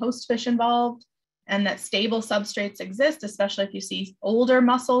have to be host fish involved, and that stable substrates exist, especially if you see older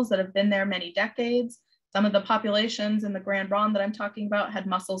mussels that have been there many decades. Some of the populations in the Grand Ronde that I'm talking about had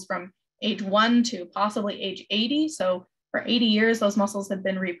mussels from age 1 to possibly age 80. So for 80 years, those mussels have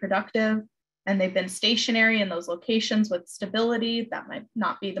been reproductive, and they've been stationary in those locations with stability. That might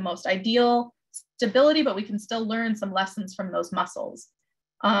not be the most ideal stability, but we can still learn some lessons from those mussels.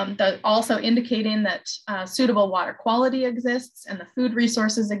 Also indicating that suitable water quality exists and the food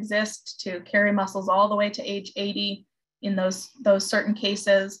resources exist to carry mussels all the way to age 80 in those certain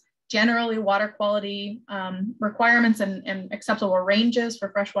cases. Generally, water quality requirements and acceptable ranges for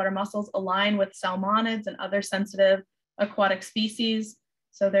freshwater mussels align with salmonids and other sensitive aquatic species.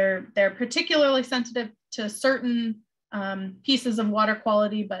 So they're particularly sensitive to certain pieces of water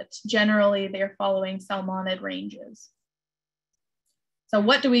quality, but generally they're following salmonid ranges. So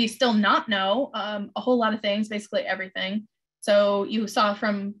what do we still not know? A whole lot of things, basically everything. So you saw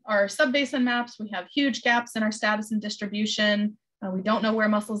from our subbasin maps, we have huge gaps in our status and distribution. We don't know where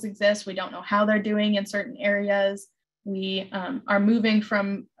mussels exist. We don't know how they're doing in certain areas. We are moving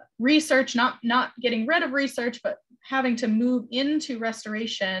from research, not getting rid of research, but having to move into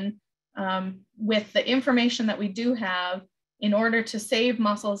restoration with the information that we do have in order to save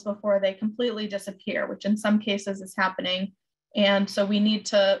mussels before they completely disappear, which in some cases is happening. And so we need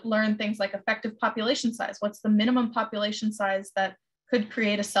to learn things like effective population size. What's the minimum population size that could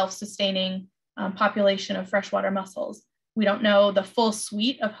create a self-sustaining population of freshwater mussels? We don't know the full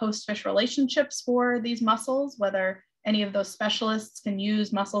suite of host fish relationships for these mussels, whether any of those specialists can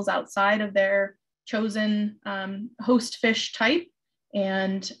use mussels outside of their chosen host fish type,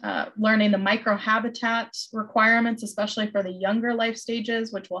 and learning the microhabitat requirements, especially for the younger life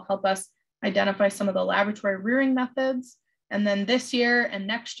stages, which will help us identify some of the laboratory rearing methods. And then this year and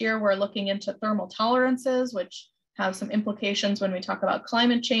next year, we're looking into thermal tolerances, which have some implications when we talk about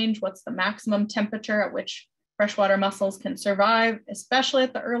climate change. What's the maximum temperature at which freshwater mussels can survive, especially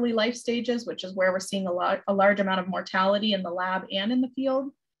at the early life stages, which is where we're seeing a large amount of mortality in the lab and in the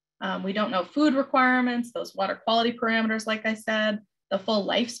field. We don't know food requirements, those water quality parameters, like I said, the full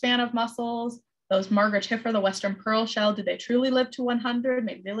lifespan of mussels, those Margaret Hiffer, the Western Pearlshell, do they truly live to 100?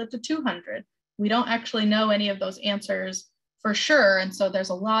 Maybe they live to 200. We don't actually know any of those answers for sure. And so there's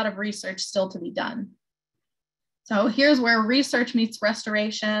a lot of research still to be done. So here's where research meets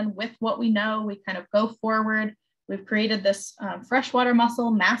restoration. With what we know, we kind of go forward. We've created this freshwater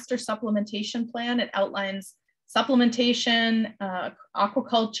mussel master supplementation plan. It outlines supplementation,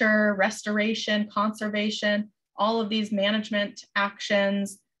 aquaculture, restoration, conservation, all of these management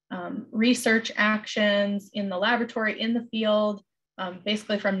actions, research actions in the laboratory, in the field,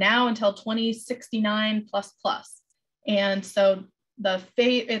 basically from now until 2069 plus. And so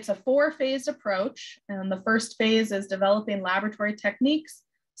it's a 4-phased approach. And the first phase is developing laboratory techniques.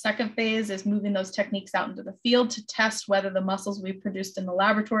 Second phase is moving those techniques out into the field to test whether the mussels we produced in the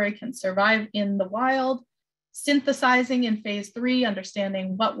laboratory can survive in the wild. Synthesizing in phase 3,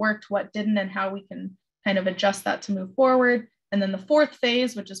 understanding what worked, what didn't, and how we can kind of adjust that to move forward. And then the 4th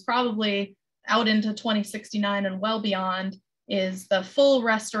phase, which is probably out into 2069 and well beyond, is the full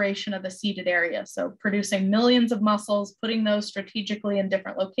restoration of the seeded area. So producing millions of mussels, putting those strategically in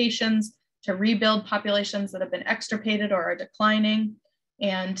different locations to rebuild populations that have been extirpated or are declining.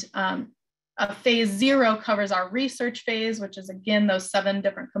 And phase 0 covers our research phase, which is again, those 7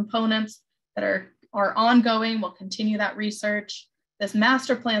 different components that are ongoing. We'll continue that research. This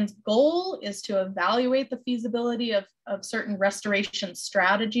master plan's goal is to evaluate the feasibility of certain restoration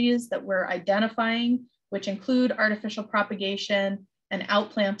strategies that we're identifying, which include artificial propagation and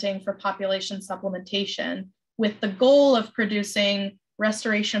outplanting for population supplementation, with the goal of producing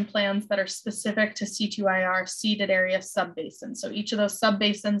restoration plans that are specific to CTUIR seeded area subbasins. So each of those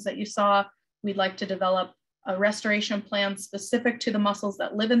subbasins that you saw, we'd like to develop a restoration plan specific to the mussels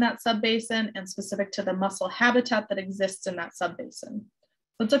that live in that subbasin and specific to the mussel habitat that exists in that subbasin.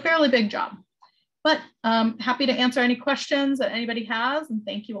 So it's a fairly big job, but happy to answer any questions that anybody has. And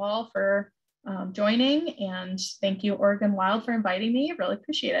thank you all for joining, and thank you Oregon Wild for inviting me. Really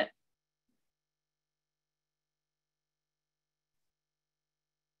appreciate it.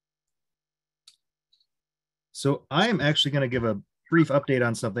 So I'm actually going to give a brief update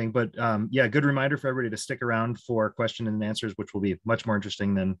on something, but yeah, good reminder for everybody to stick around for question and answers, which will be much more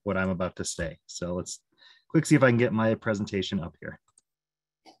interesting than what I'm about to say. So let's quick see if I can get my presentation up here.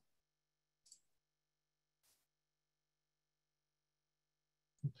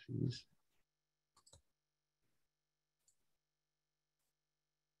 Please.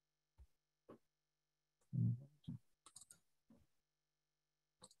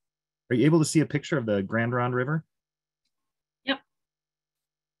 Are you able to see a picture of the Grand Ronde River? Yep.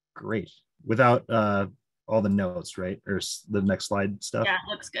 Great. Without all the notes, right? Or the next slide stuff? Yeah, it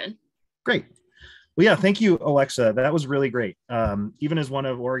looks good. Great. Well, yeah, thank you, Alexa. That was really great. Even as one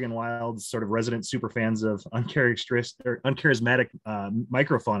of Oregon Wild's sort of resident super fans of uncharismatic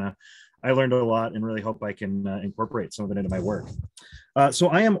microfauna, I learned a lot and really hope I can incorporate some of it into my work. So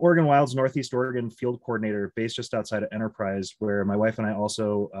I am Oregon Wild's Northeast Oregon field coordinator based just outside of Enterprise, where my wife and I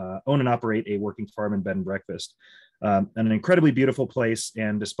also own and operate a working farm and bed and breakfast. An incredibly beautiful place,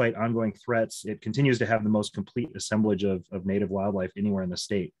 and despite ongoing threats, it continues to have the most complete assemblage of native wildlife anywhere in the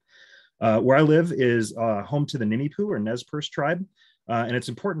state. Where I live is home to the Nimipu or Nez Perce tribe. And it's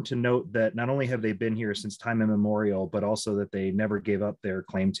important to note that not only have they been here since time immemorial, but also that they never gave up their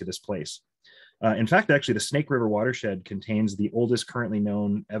claim to this place. In fact, actually, the Snake River watershed contains the oldest currently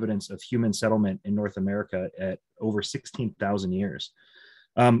known evidence of human settlement in North America at over 16,000 years.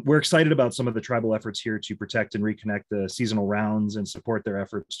 We're excited about some of the tribal efforts here to protect and reconnect the seasonal rounds and support their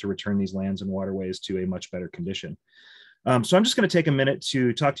efforts to return these lands and waterways to a much better condition. So I'm just going to take a minute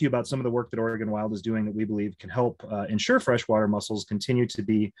to talk to you about some of the work that Oregon Wild is doing that we believe can help ensure freshwater mussels continue to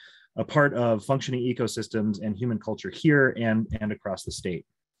be a part of functioning ecosystems and human culture here and across the state.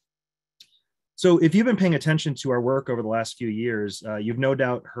 So if you've been paying attention to our work over the last few years, you've no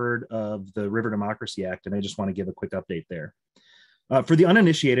doubt heard of the River Democracy Act, and I just want to give a quick update there. For the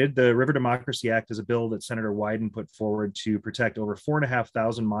uninitiated, the River Democracy Act is a bill that Senator Wyden put forward to protect over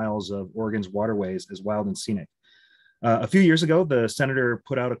 4,500 miles of Oregon's waterways as wild and scenic. A few years ago, the senator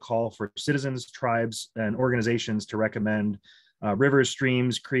put out a call for citizens, tribes, and organizations to recommend rivers,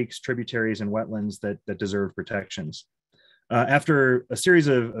 streams, creeks, tributaries, and wetlands that deserve protections. After a series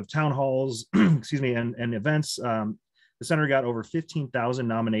of town halls, excuse me, and events, the senator got over 15,000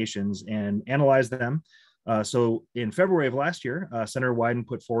 nominations and analyzed them. So in February of last year, Senator Wyden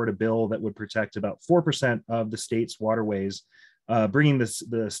put forward a bill that would protect about 4% of the state's waterways, bringing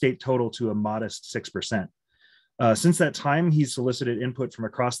the state total to a modest 6%. Since that time, he's solicited input from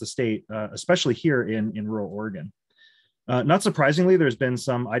across the state, especially here in rural Oregon. Not surprisingly, there's been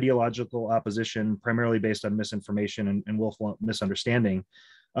some ideological opposition, primarily based on misinformation and willful misunderstanding.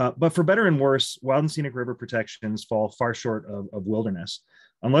 But for better and worse, wild and scenic river protections fall far short of wilderness.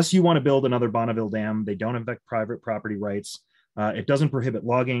 Unless you want to build another Bonneville Dam, they don't affect private property rights. It doesn't prohibit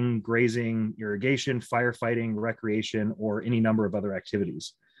logging, grazing, irrigation, firefighting, recreation, or any number of other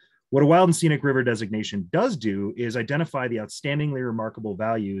activities. What a wild and scenic river designation does do is identify the outstandingly remarkable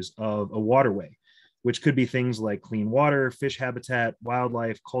values of a waterway, which could be things like clean water, fish habitat,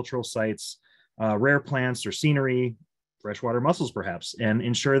 wildlife, cultural sites, rare plants or scenery, freshwater mussels perhaps, and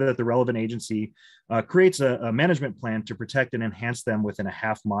ensure that the relevant agency creates a management plan to protect and enhance them within a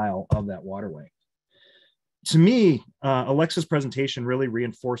half mile of that waterway. To me, Alexa's presentation really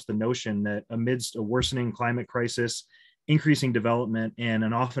reinforced the notion that amidst a worsening climate crisis, increasing development, and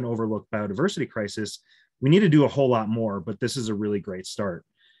an often overlooked biodiversity crisis, we need to do a whole lot more, but this is a really great start.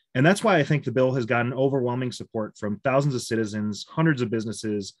 And that's why I think the bill has gotten overwhelming support from thousands of citizens, hundreds of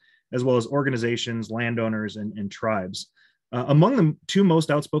businesses, as well as organizations, landowners, and tribes. Among the two most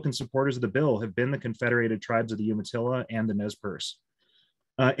outspoken supporters of the bill have been the Confederated Tribes of the Umatilla and the Nez Perce.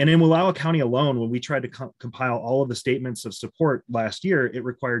 And in Wallowa County alone, when we tried to compile all of the statements of support last year, it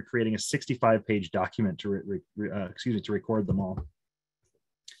required creating a 65-page document to record them all.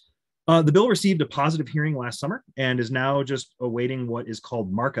 The bill received a positive hearing last summer and is now just awaiting what is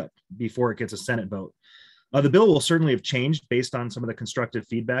called markup before it gets a Senate vote. The bill will certainly have changed based on some of the constructive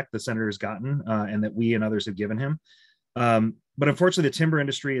feedback the senator has gotten and that we and others have given him. But unfortunately, the timber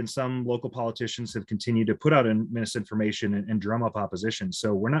industry and some local politicians have continued to put out misinformation and drum up opposition.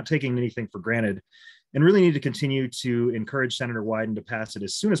 So we're not taking anything for granted and really need to continue to encourage Senator Wyden to pass it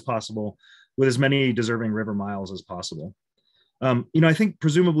as soon as possible with as many deserving river miles as possible. I think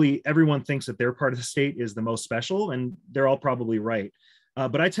presumably everyone thinks that their part of the state is the most special, and they're all probably right.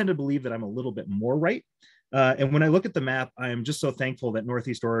 But I tend to believe that I'm a little bit more right. And when I look at the map, I am just so thankful that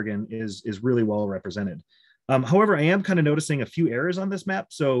Northeast Oregon is really well represented. However, I am kind of noticing a few errors on this map.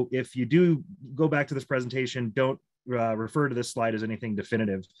 So if you do go back to this presentation, don't refer to this slide as anything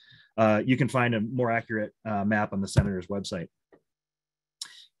definitive. You can find a more accurate map on the senator's website.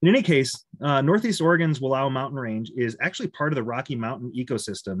 In any case, Northeast Oregon's Wallowa Mountain Range is actually part of the Rocky Mountain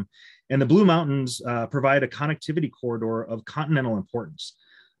ecosystem, and the Blue Mountains provide a connectivity corridor of continental importance.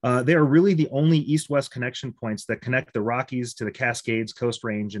 They are really the only east-west connection points that connect the Rockies to the Cascades, Coast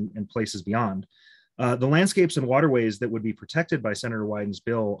Range, and places beyond. The landscapes and waterways that would be protected by Senator Wyden's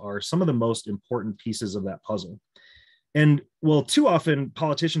bill are some of the most important pieces of that puzzle. And well, too often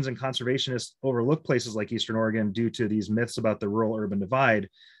politicians and conservationists overlook places like Eastern Oregon due to these myths about the rural-urban divide.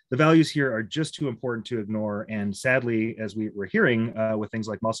 The values here are just too important to ignore. And sadly, as we're hearing with things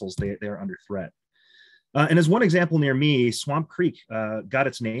like mussels, they are under threat. And as one example near me, Swamp Creek got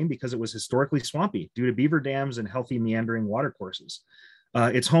its name because it was historically swampy due to beaver dams and healthy meandering watercourses.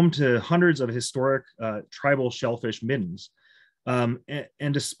 It's home to hundreds of historic tribal shellfish middens. And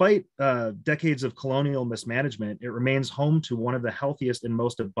despite decades of colonial mismanagement, it remains home to one of the healthiest and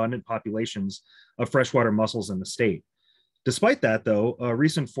most abundant populations of freshwater mussels in the state. Despite that, though, a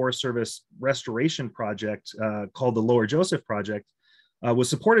recent Forest Service restoration project called the Lower Joseph Project was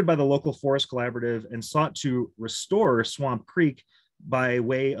supported by the local forest collaborative and sought to restore Swamp Creek by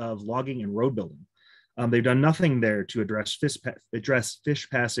way of logging and road building. They've done nothing there to address fish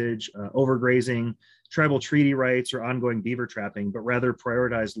passage, overgrazing, tribal treaty rights, or ongoing beaver trapping, but rather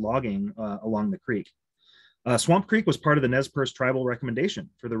prioritized logging along the creek. Swamp Creek was part of the Nez Perce tribal recommendation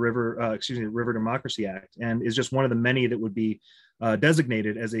for the River Democracy Act, and is just one of the many that would be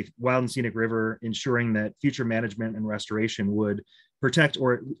designated as a wild and scenic river, ensuring that future management and restoration would protect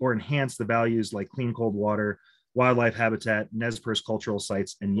or enhance the values like clean, cold water, wildlife habitat, Nez Perce cultural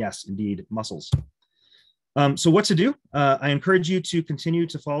sites, and yes, indeed, mussels. So what to do? I encourage you to continue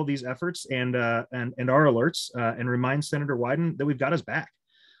to follow these efforts and our alerts and remind Senator Wyden that we've got his back.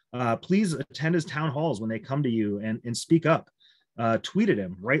 Please attend his town halls when they come to you and speak up. Tweet at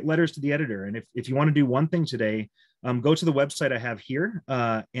him, write letters to the editor. And if you want to do one thing today, go to the website I have here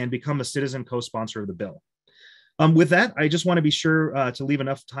and become a citizen co-sponsor of the bill. With that, I just want to be sure to leave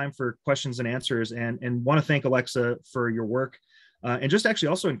enough time for questions and answers, and want to thank Alexa for your work. And just actually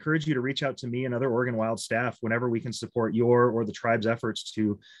also encourage you to reach out to me and other Oregon Wild staff whenever we can support your or the tribe's efforts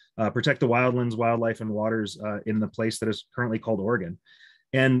to protect the wildlands, wildlife, and waters in the place that is currently called Oregon.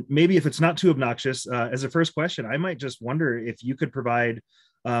 And maybe if it's not too obnoxious, as a first question, I might just wonder if you could provide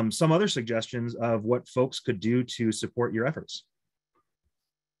some other suggestions of what folks could do to support your efforts.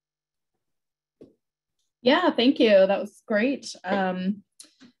 Yeah, thank you. That was great.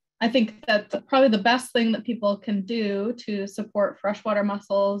 I think that probably the best thing that people can do to support freshwater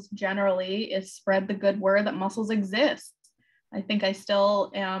mussels generally is spread the good word that mussels exist. I think I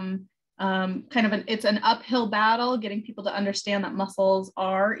still am it's an uphill battle getting people to understand that mussels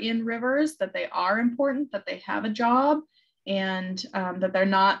are in rivers, that they are important, that they have a job, and that they're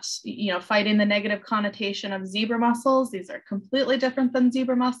not, fighting the negative connotation of zebra mussels. These are completely different than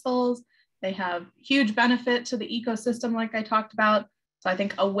zebra mussels. They have huge benefit to the ecosystem, like I talked about. So I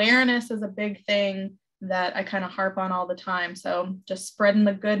think awareness is a big thing that I kind of harp on all the time. So just spreading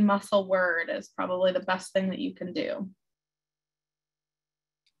the good mussel word is probably the best thing that you can do.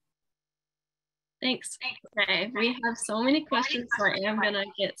 Thanks. Okay, we have so many questions, so I am going to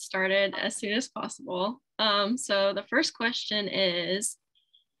get started as soon as possible. So the first question is,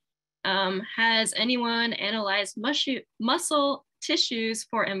 has anyone analyzed mussel tissues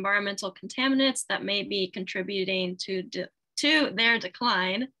for environmental contaminants that may be contributing to their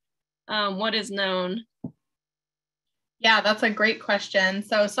decline? What is known? Yeah, that's a great question.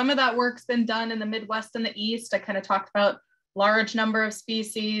 So some of that work's been done in the Midwest and the East. I kind of talked about large number of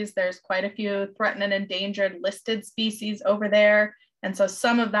species. There's quite a few threatened and endangered listed species over there. And so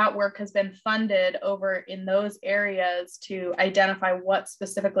some of that work has been funded over in those areas to identify what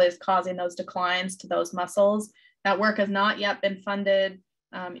specifically is causing those declines to those mussels. That work has not yet been funded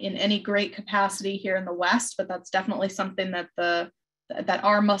in any great capacity here in the West, but that's definitely something that that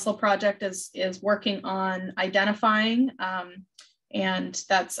our mussel project is working on identifying. And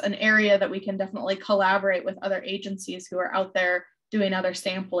that's an area that we can definitely collaborate with other agencies who are out there doing other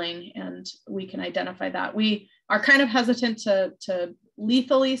sampling, and we can identify that. We are kind of hesitant to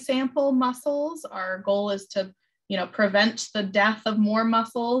lethally sample mussels. Our goal is to, prevent the death of more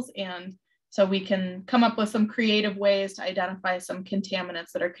mussels, and so we can come up with some creative ways to identify some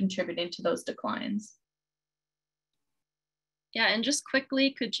contaminants that are contributing to those declines. Yeah, and just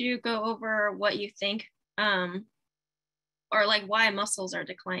quickly, could you go over what you think, or like why mussels are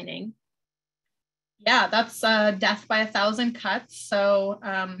declining? Yeah, that's death by 1,000 cuts. So,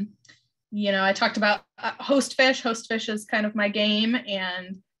 I talked about host fish. Host fish is kind of my game.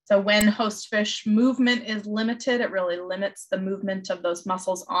 And so when host fish movement is limited, it really limits the movement of those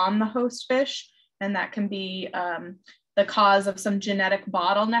mussels on the host fish. And that can be the cause of some genetic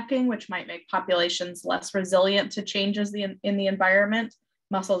bottlenecking, which might make populations less resilient to changes in the environment.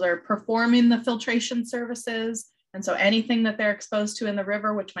 Mussels are performing the filtration services. And so anything that they're exposed to in the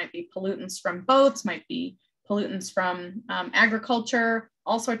river, which might be pollutants from boats, might be pollutants from agriculture,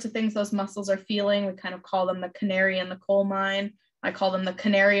 all sorts of things those mussels are feeling. We kind of call them the canary in the coal mine. I call them the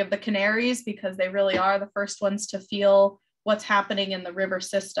canary of the canaries because they really are the first ones to feel what's happening in the river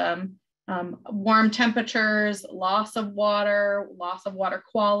system. Warm temperatures, loss of water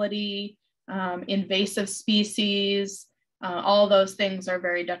quality, invasive species, all those things are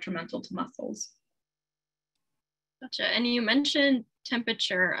very detrimental to mussels. Gotcha. And you mentioned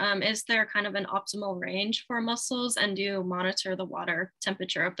temperature. Is there kind of an optimal range for mussels, and do you monitor the water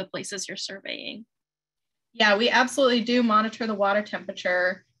temperature of the places you're surveying? Yeah, we absolutely do monitor the water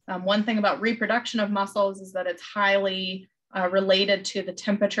temperature. One thing about reproduction of mussels is that it's highly related to the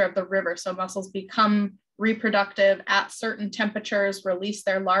temperature of the river. So mussels become reproductive at certain temperatures, release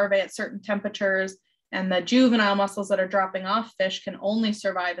their larvae at certain temperatures, and the juvenile mussels that are dropping off fish can only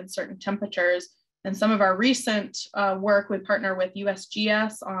survive in certain temperatures. And some of our recent work, we partner with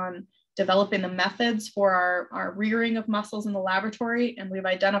USGS on developing the methods for our rearing of mussels in the laboratory. And we've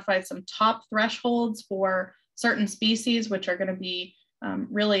identified some top thresholds for certain species, which are going to be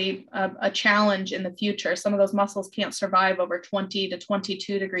really a challenge in the future. Some of those mussels can't survive over 20 to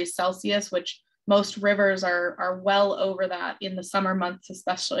 22 degrees Celsius, which most rivers are well over that in the summer months,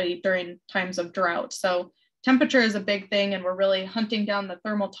 especially during times of drought. So temperature is a big thing, and we're really hunting down the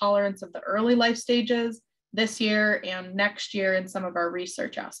thermal tolerance of the early life stages this year and next year in some of our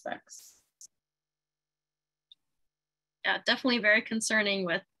research aspects. Yeah, definitely very concerning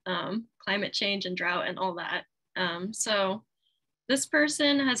with climate change and drought and all that. So this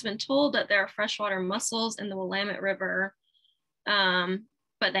person has been told that there are freshwater mussels in the Willamette River,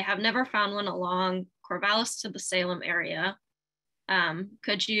 but they have never found one along Corvallis to the Salem area.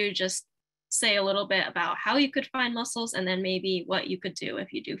 Could you just say a little bit about how you could find mussels, and then maybe what you could do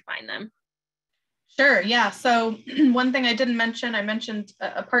if you do find them? Sure, yeah. So one thing I didn't mention, I mentioned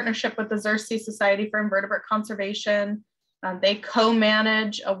a partnership with the Xerces Society for Invertebrate Conservation. They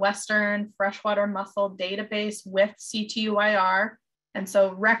co-manage a Western freshwater mussel database with CTUIR. And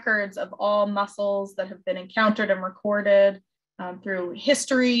so records of all mussels that have been encountered and recorded through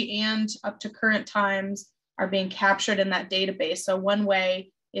history and up to current times are being captured in that database. So one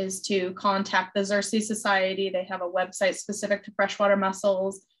way is to contact the Xerces Society. They have a website specific to freshwater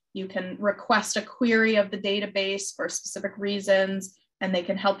mussels. You can request a query of the database for specific reasons, and they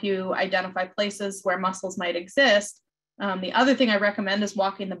can help you identify places where mussels might exist. The other thing I recommend is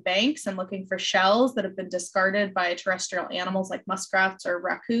walking the banks and looking for shells that have been discarded by terrestrial animals like muskrats or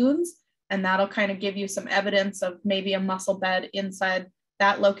raccoons. And that'll kind of give you some evidence of maybe a mussel bed inside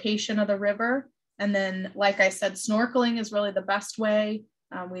that location of the river. And then, like I said, snorkeling is really the best way.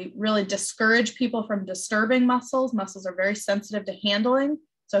 We really discourage people from disturbing mussels. Mussels are very sensitive to handling.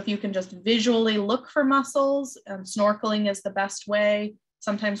 So if you can just visually look for mussels, snorkeling is the best way.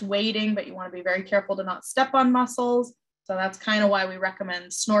 Sometimes wading, but you want to be very careful to not step on mussels. So that's kind of why we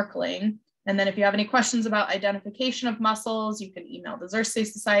recommend snorkeling. And then if you have any questions about identification of mussels, you can email the Xerces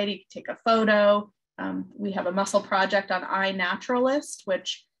Society, you can take a photo. We have a mussel project on iNaturalist,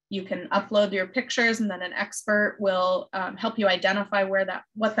 which you can upload your pictures, and then an expert will help you identify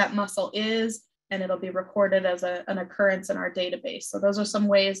what that mussel is, and it'll be recorded as an occurrence in our database. So those are some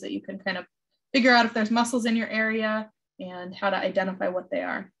ways that you can kind of figure out if there's mussels in your area and how to identify what they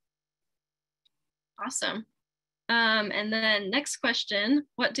are. Awesome. And then next question,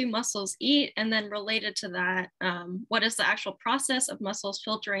 what do mussels eat? And then related to that, what is the actual process of mussels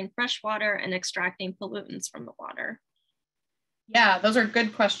filtering fresh water and extracting pollutants from the water? Yeah, those are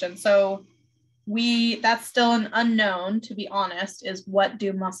good questions. So that's still an unknown, to be honest, is what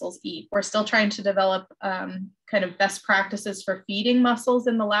do mussels eat? We're still trying to develop kind of best practices for feeding mussels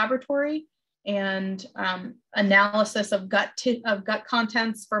in the laboratory, and analysis of gut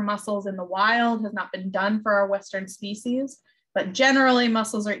contents for mussels in the wild has not been done for our Western species. But generally,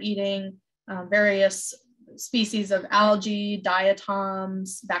 mussels are eating various species of algae,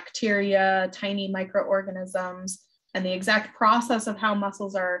 diatoms, bacteria, tiny microorganisms, and the exact process of how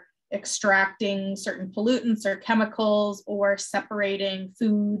mussels are extracting certain pollutants or chemicals or separating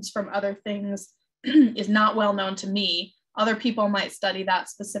foods from other things is not well known to me. Other people might study that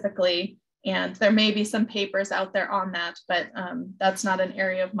specifically, and there may be some papers out there on that, but that's not an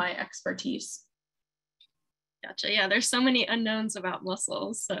area of my expertise. Gotcha. Yeah, there's so many unknowns about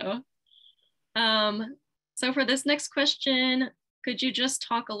mussels. So for this next question, could you just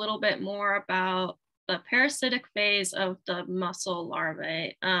talk a little bit more about the parasitic phase of the mussel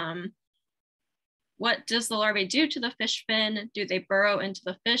larvae? What does the larvae do to the fish fin? Do they burrow into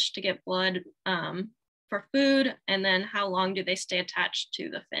the fish to get blood for food? And then how long do they stay attached to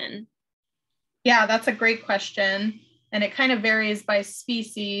the fin? Yeah, that's a great question. and it kind of varies by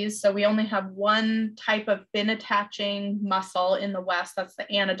species. So we only have one type of fin-attaching mussel in the West, that's the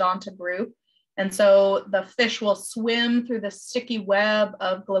Anodonta group. And so the fish will swim through the sticky web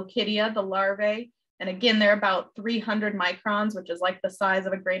of Glochidia, the larvae. And again, they're about 300 microns, which is like the size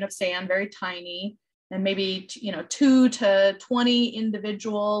of a grain of sand, very tiny. And maybe 2 to 20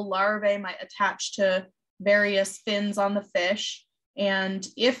 individual larvae might attach to various fins on the fish. And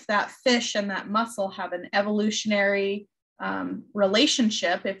if that fish and that mussel have an evolutionary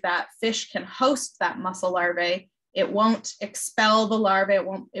relationship, if that fish can host that mussel larvae, it won't expel the larvae,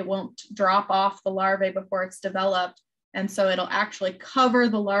 it won't drop off the larvae before it's developed. And so it'll actually cover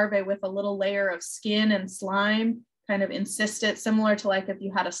the larvae with a little layer of skin and slime, kind of insist it, similar to like if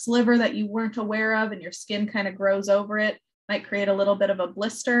you had a sliver that you weren't aware of and your skin kind of grows over it, might create a little bit of a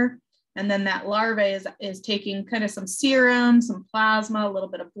blister. And then that larvae is taking kind of some serum, some plasma, a little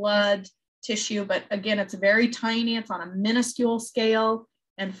bit of blood, tissue, but again, it's very tiny, it's on a minuscule scale.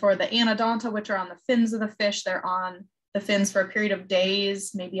 And for the Anodonta, which are on the fins of the fish, they're on the fins for a period of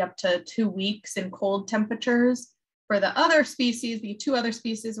days, maybe up to 2 weeks in cold temperatures. For the other species, the 2 other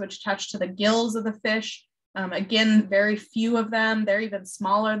species which attach to the gills of the fish, again, very few of them, they're even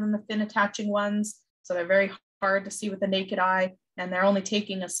smaller than the fin attaching ones. So they're very hard to see with the naked eye. And they're only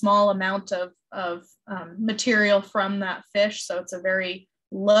taking a small amount of material from that fish. So it's a very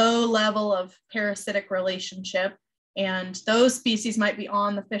low level of parasitic relationship. And those species might be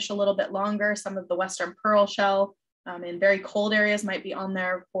on the fish a little bit longer. Some of the Western Pearlshell in very cold areas might be on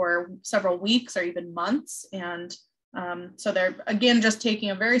there for several weeks or even months. And so they're, again, just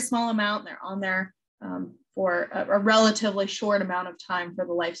taking a very small amount. They're on there for a relatively short amount of time for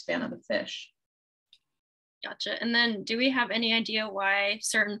the lifespan of the fish. Gotcha. And then do we have any idea why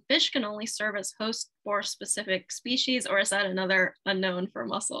certain fish can only serve as hosts for specific species, or is that another unknown for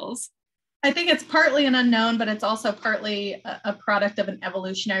mussels? I think it's partly an unknown, but it's also partly a product of an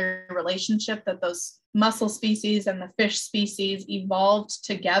evolutionary relationship that those mussel species and the fish species evolved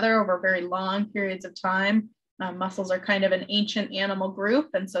together over very long periods of time. Mussels are kind of an ancient animal group,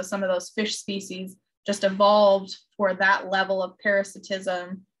 and so some of those fish species just evolved for that level of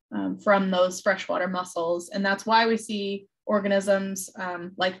parasitism from those freshwater mussels. And that's why we see organisms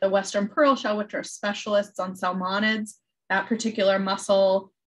like the Western Pearlshell, which are specialists on salmonids. That particular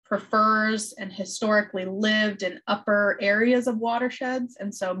mussel prefers and historically lived in upper areas of watersheds.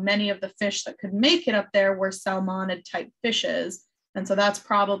 And so many of the fish that could make it up there were salmonid type fishes. And so that's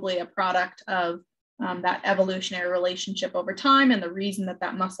probably a product of that evolutionary relationship over time, and the reason that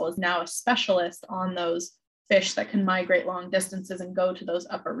that mussel is now a specialist on those fish that can migrate long distances and go to those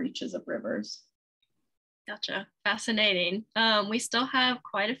upper reaches of rivers. Gotcha. Fascinating. We still have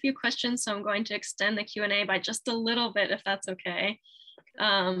quite a few questions, so I'm going to extend the Q&A by just a little bit, if that's okay.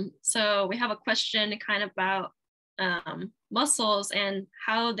 So we have a question kind of about mussels and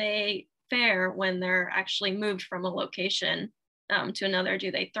how they fare when they're actually moved from a location to another.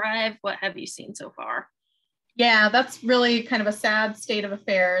 Do they thrive? What have you seen so far? Yeah, that's really kind of a sad state of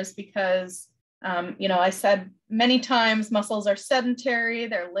affairs because, I said many times mussels are sedentary.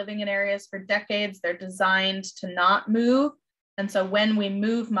 They're living in areas for decades. They're designed to not move. And so when we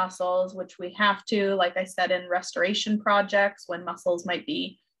move mussels, which we have to, like I said, in restoration projects, when mussels might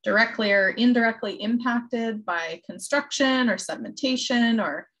be directly or indirectly impacted by construction or sedimentation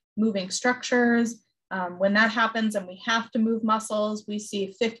or moving structures, when that happens and we have to move mussels, we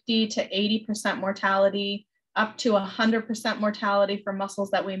see 50 to 80% mortality, up to 100% mortality for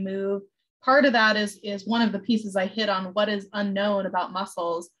mussels that we move. Part of that is one of the pieces I hit on. What is unknown about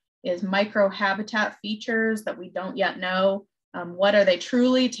mussels is microhabitat features that we don't yet know. What are they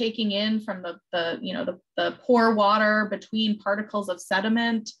truly taking in from the pore water between particles of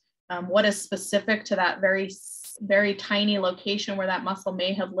sediment? What is specific to that very, very tiny location where that mussel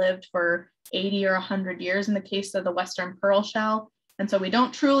may have lived for 80 or 100 years in the case of the Western Pearlshell? And so we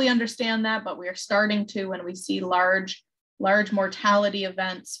don't truly understand that, but we are starting to when we see large mortality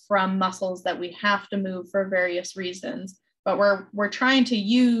events from mussels that we have to move for various reasons. But we're trying to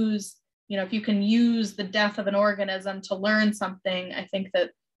use, if you can use the death of an organism to learn something, I think that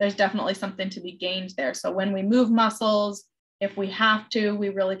there's definitely something to be gained there. So when we move mussels, if we have to, we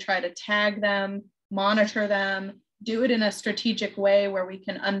really try to tag them, monitor them, do it in a strategic way where we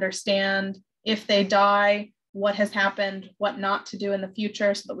can understand if they die, what has happened, what not to do in the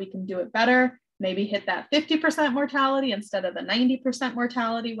future so that we can do it better. Maybe hit that 50% mortality instead of the 90%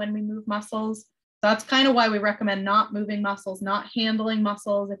 mortality when we move mussels. So that's kind of why we recommend not moving mussels, not handling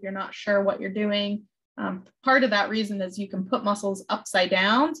mussels if you're not sure what you're doing. Part of that reason is you can put mussels upside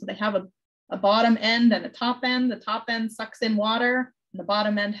down. So they have a bottom end and a top end. The top end sucks in water and the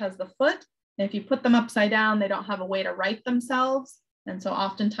bottom end has the foot. And if you put them upside down, they don't have a way to right themselves. And so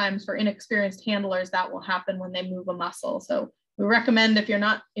oftentimes for inexperienced handlers, that will happen when they move a mussel. So we recommend if you're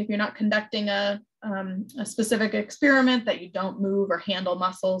not conducting a specific experiment, that you don't move or handle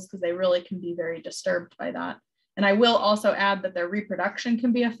mussels, because they really can be very disturbed by that. And I will also add that their reproduction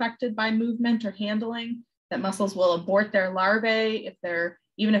can be affected by movement or handling, that mussels will abort their larvae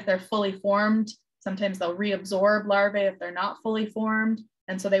even if they're fully formed. Sometimes they'll reabsorb larvae if they're not fully formed.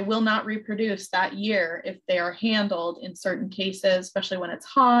 And so they will not reproduce that year if they are handled in certain cases, especially when it's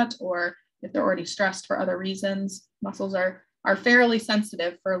hot or if they're already stressed for other reasons. Mussels are fairly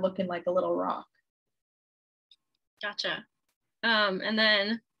sensitive for looking like a little rock. Gotcha. And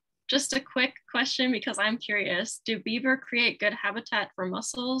then just a quick question, because I'm curious, do beaver create good habitat for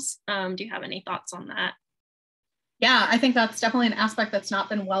mussels? Do you have any thoughts on that? Yeah, I think that's definitely an aspect that's not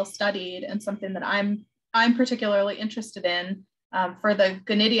been well studied, and something that I'm particularly interested in. For the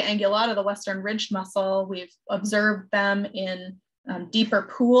Gonidia angulata, the western ridged mussel, we've observed them in deeper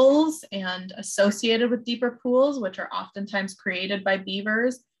pools and associated with deeper pools, which are oftentimes created by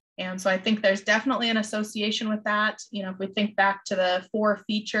beavers. And so I think there's definitely an association with that. You know, if we think back to the 4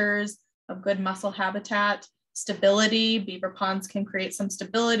 features of good mussel habitat: stability, beaver ponds can create some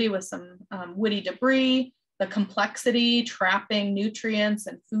stability with some woody debris; the complexity, trapping nutrients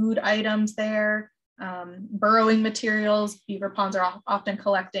and food items there; burrowing materials, beaver ponds are often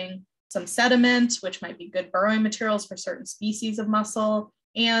collecting some sediment, which might be good burrowing materials for certain species of mussel;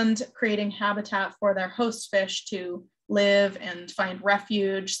 and creating habitat for their host fish to live and find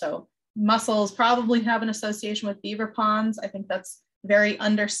refuge. So mussels probably have an association with beaver ponds. I think that's very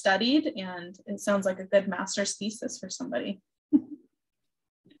understudied, and it sounds like a good master's thesis for somebody.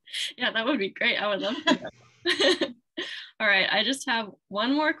 Yeah, that would be great. I would love to know. All right, I just have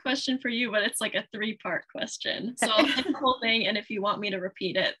one more question for you, but it's like a 3-part question. So I'll take the whole thing, and if you want me to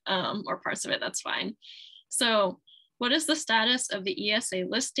repeat it or parts of it, that's fine. So what is the status of the ESA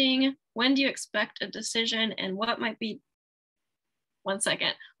listing? When do you expect a decision, and what might be, what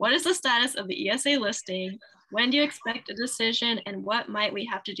is the status of the ESA listing? When do you expect a decision, and what might we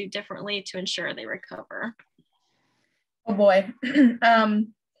have to do differently to ensure they recover? Oh boy.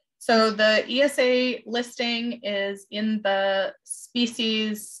 So the ESA listing is in the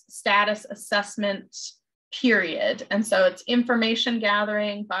species status assessment period. And so it's information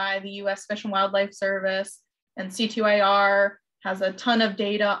gathering by the US Fish and Wildlife Service, and CTUIR has a ton of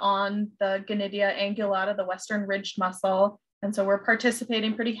data on the Gonidia angulata, the western ridged mussel. And so we're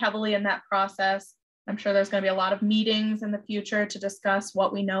participating pretty heavily in that process. I'm sure there's going to be a lot of meetings in the future to discuss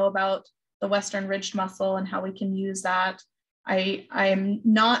what we know about the western ridged mussel and how we can use that. I'm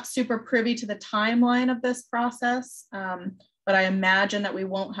not super privy to the timeline of this process, but I imagine that we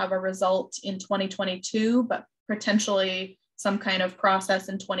won't have a result in 2022, but potentially some kind of process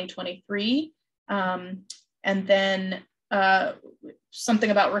in 2023. And then something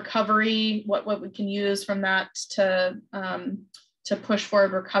about recovery, what we can use from that to push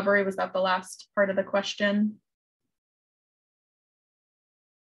forward recovery. Was that the last part of the question?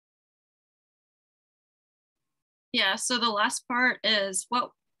 Yeah, so the last part is,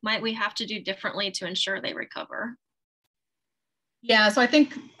 what might we have to do differently to ensure they recover? Yeah, so I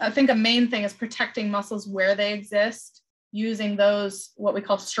think a main thing is protecting mussels where they exist, using those what we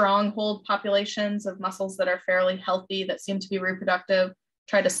call stronghold populations of mussels that are fairly healthy, that seem to be reproductive.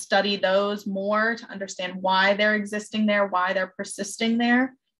 Try to study those more to understand why they're existing there, why they're persisting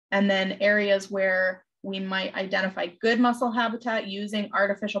there. And then areas where we might identify good mussel habitat, using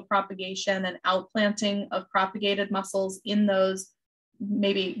artificial propagation and outplanting of propagated mussels in those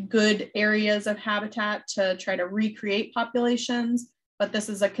maybe good areas of habitat to try to recreate populations. But this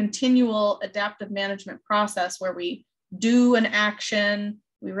is a continual adaptive management process where we do an action,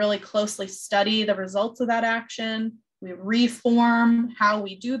 we really closely study the results of that action, we reform how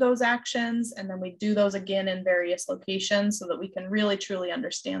we do those actions, and then we do those again in various locations so that we can really truly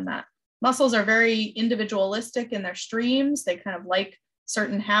understand that. Mussels are very individualistic in their streams. They kind of like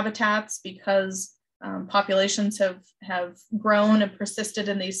certain habitats because populations have grown and persisted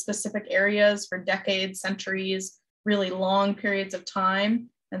in these specific areas for decades, centuries, really long periods of time.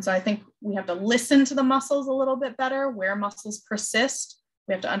 And so I think we have to listen to the mussels a little bit better, where mussels persist.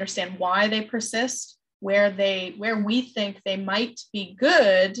 We have to understand why they persist, where we think they might be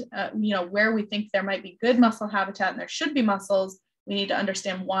good, where we think there might be good mussel habitat and there should be mussels. We need to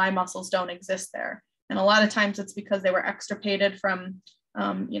understand why mussels don't exist there. And a lot of times it's because they were extirpated from,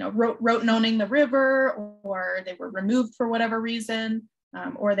 rote-noning the river, or they were removed for whatever reason,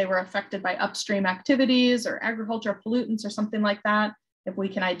 or they were affected by upstream activities or agricultural pollutants or something like that. If we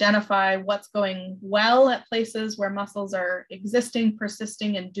can identify what's going well at places where mussels are existing,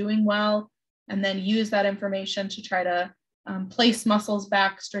 persisting, and doing well, and then use that information to try to place mussels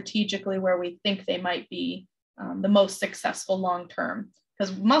back strategically where we think they might be the most successful long-term.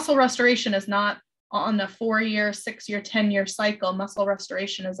 Because mussel restoration is not on a 4-year, 6-year, 10-year cycle. Mussel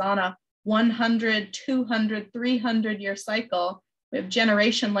restoration is on a 100, 200, 300-year cycle. We have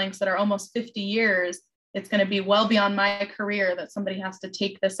generation lengths that are almost 50 years. It's going to be well beyond my career that somebody has to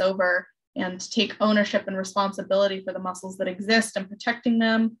take this over and take ownership and responsibility for the mussels that exist and protecting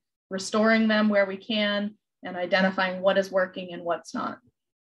them, restoring them where we can, and identifying what is working and what's not.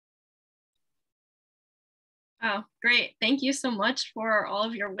 Oh, great. Thank you so much for all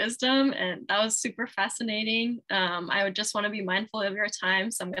of your wisdom. And that was super fascinating. I would just want to be mindful of your time.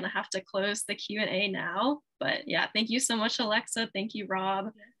 So I'm going to have to close the Q&A now. But yeah, thank you so much, Alexa. Thank you,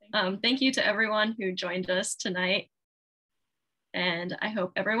 Rob. Thank you to everyone who joined us tonight. And I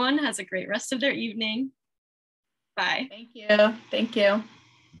hope everyone has a great rest of their evening. Bye. Thank you. Thank you.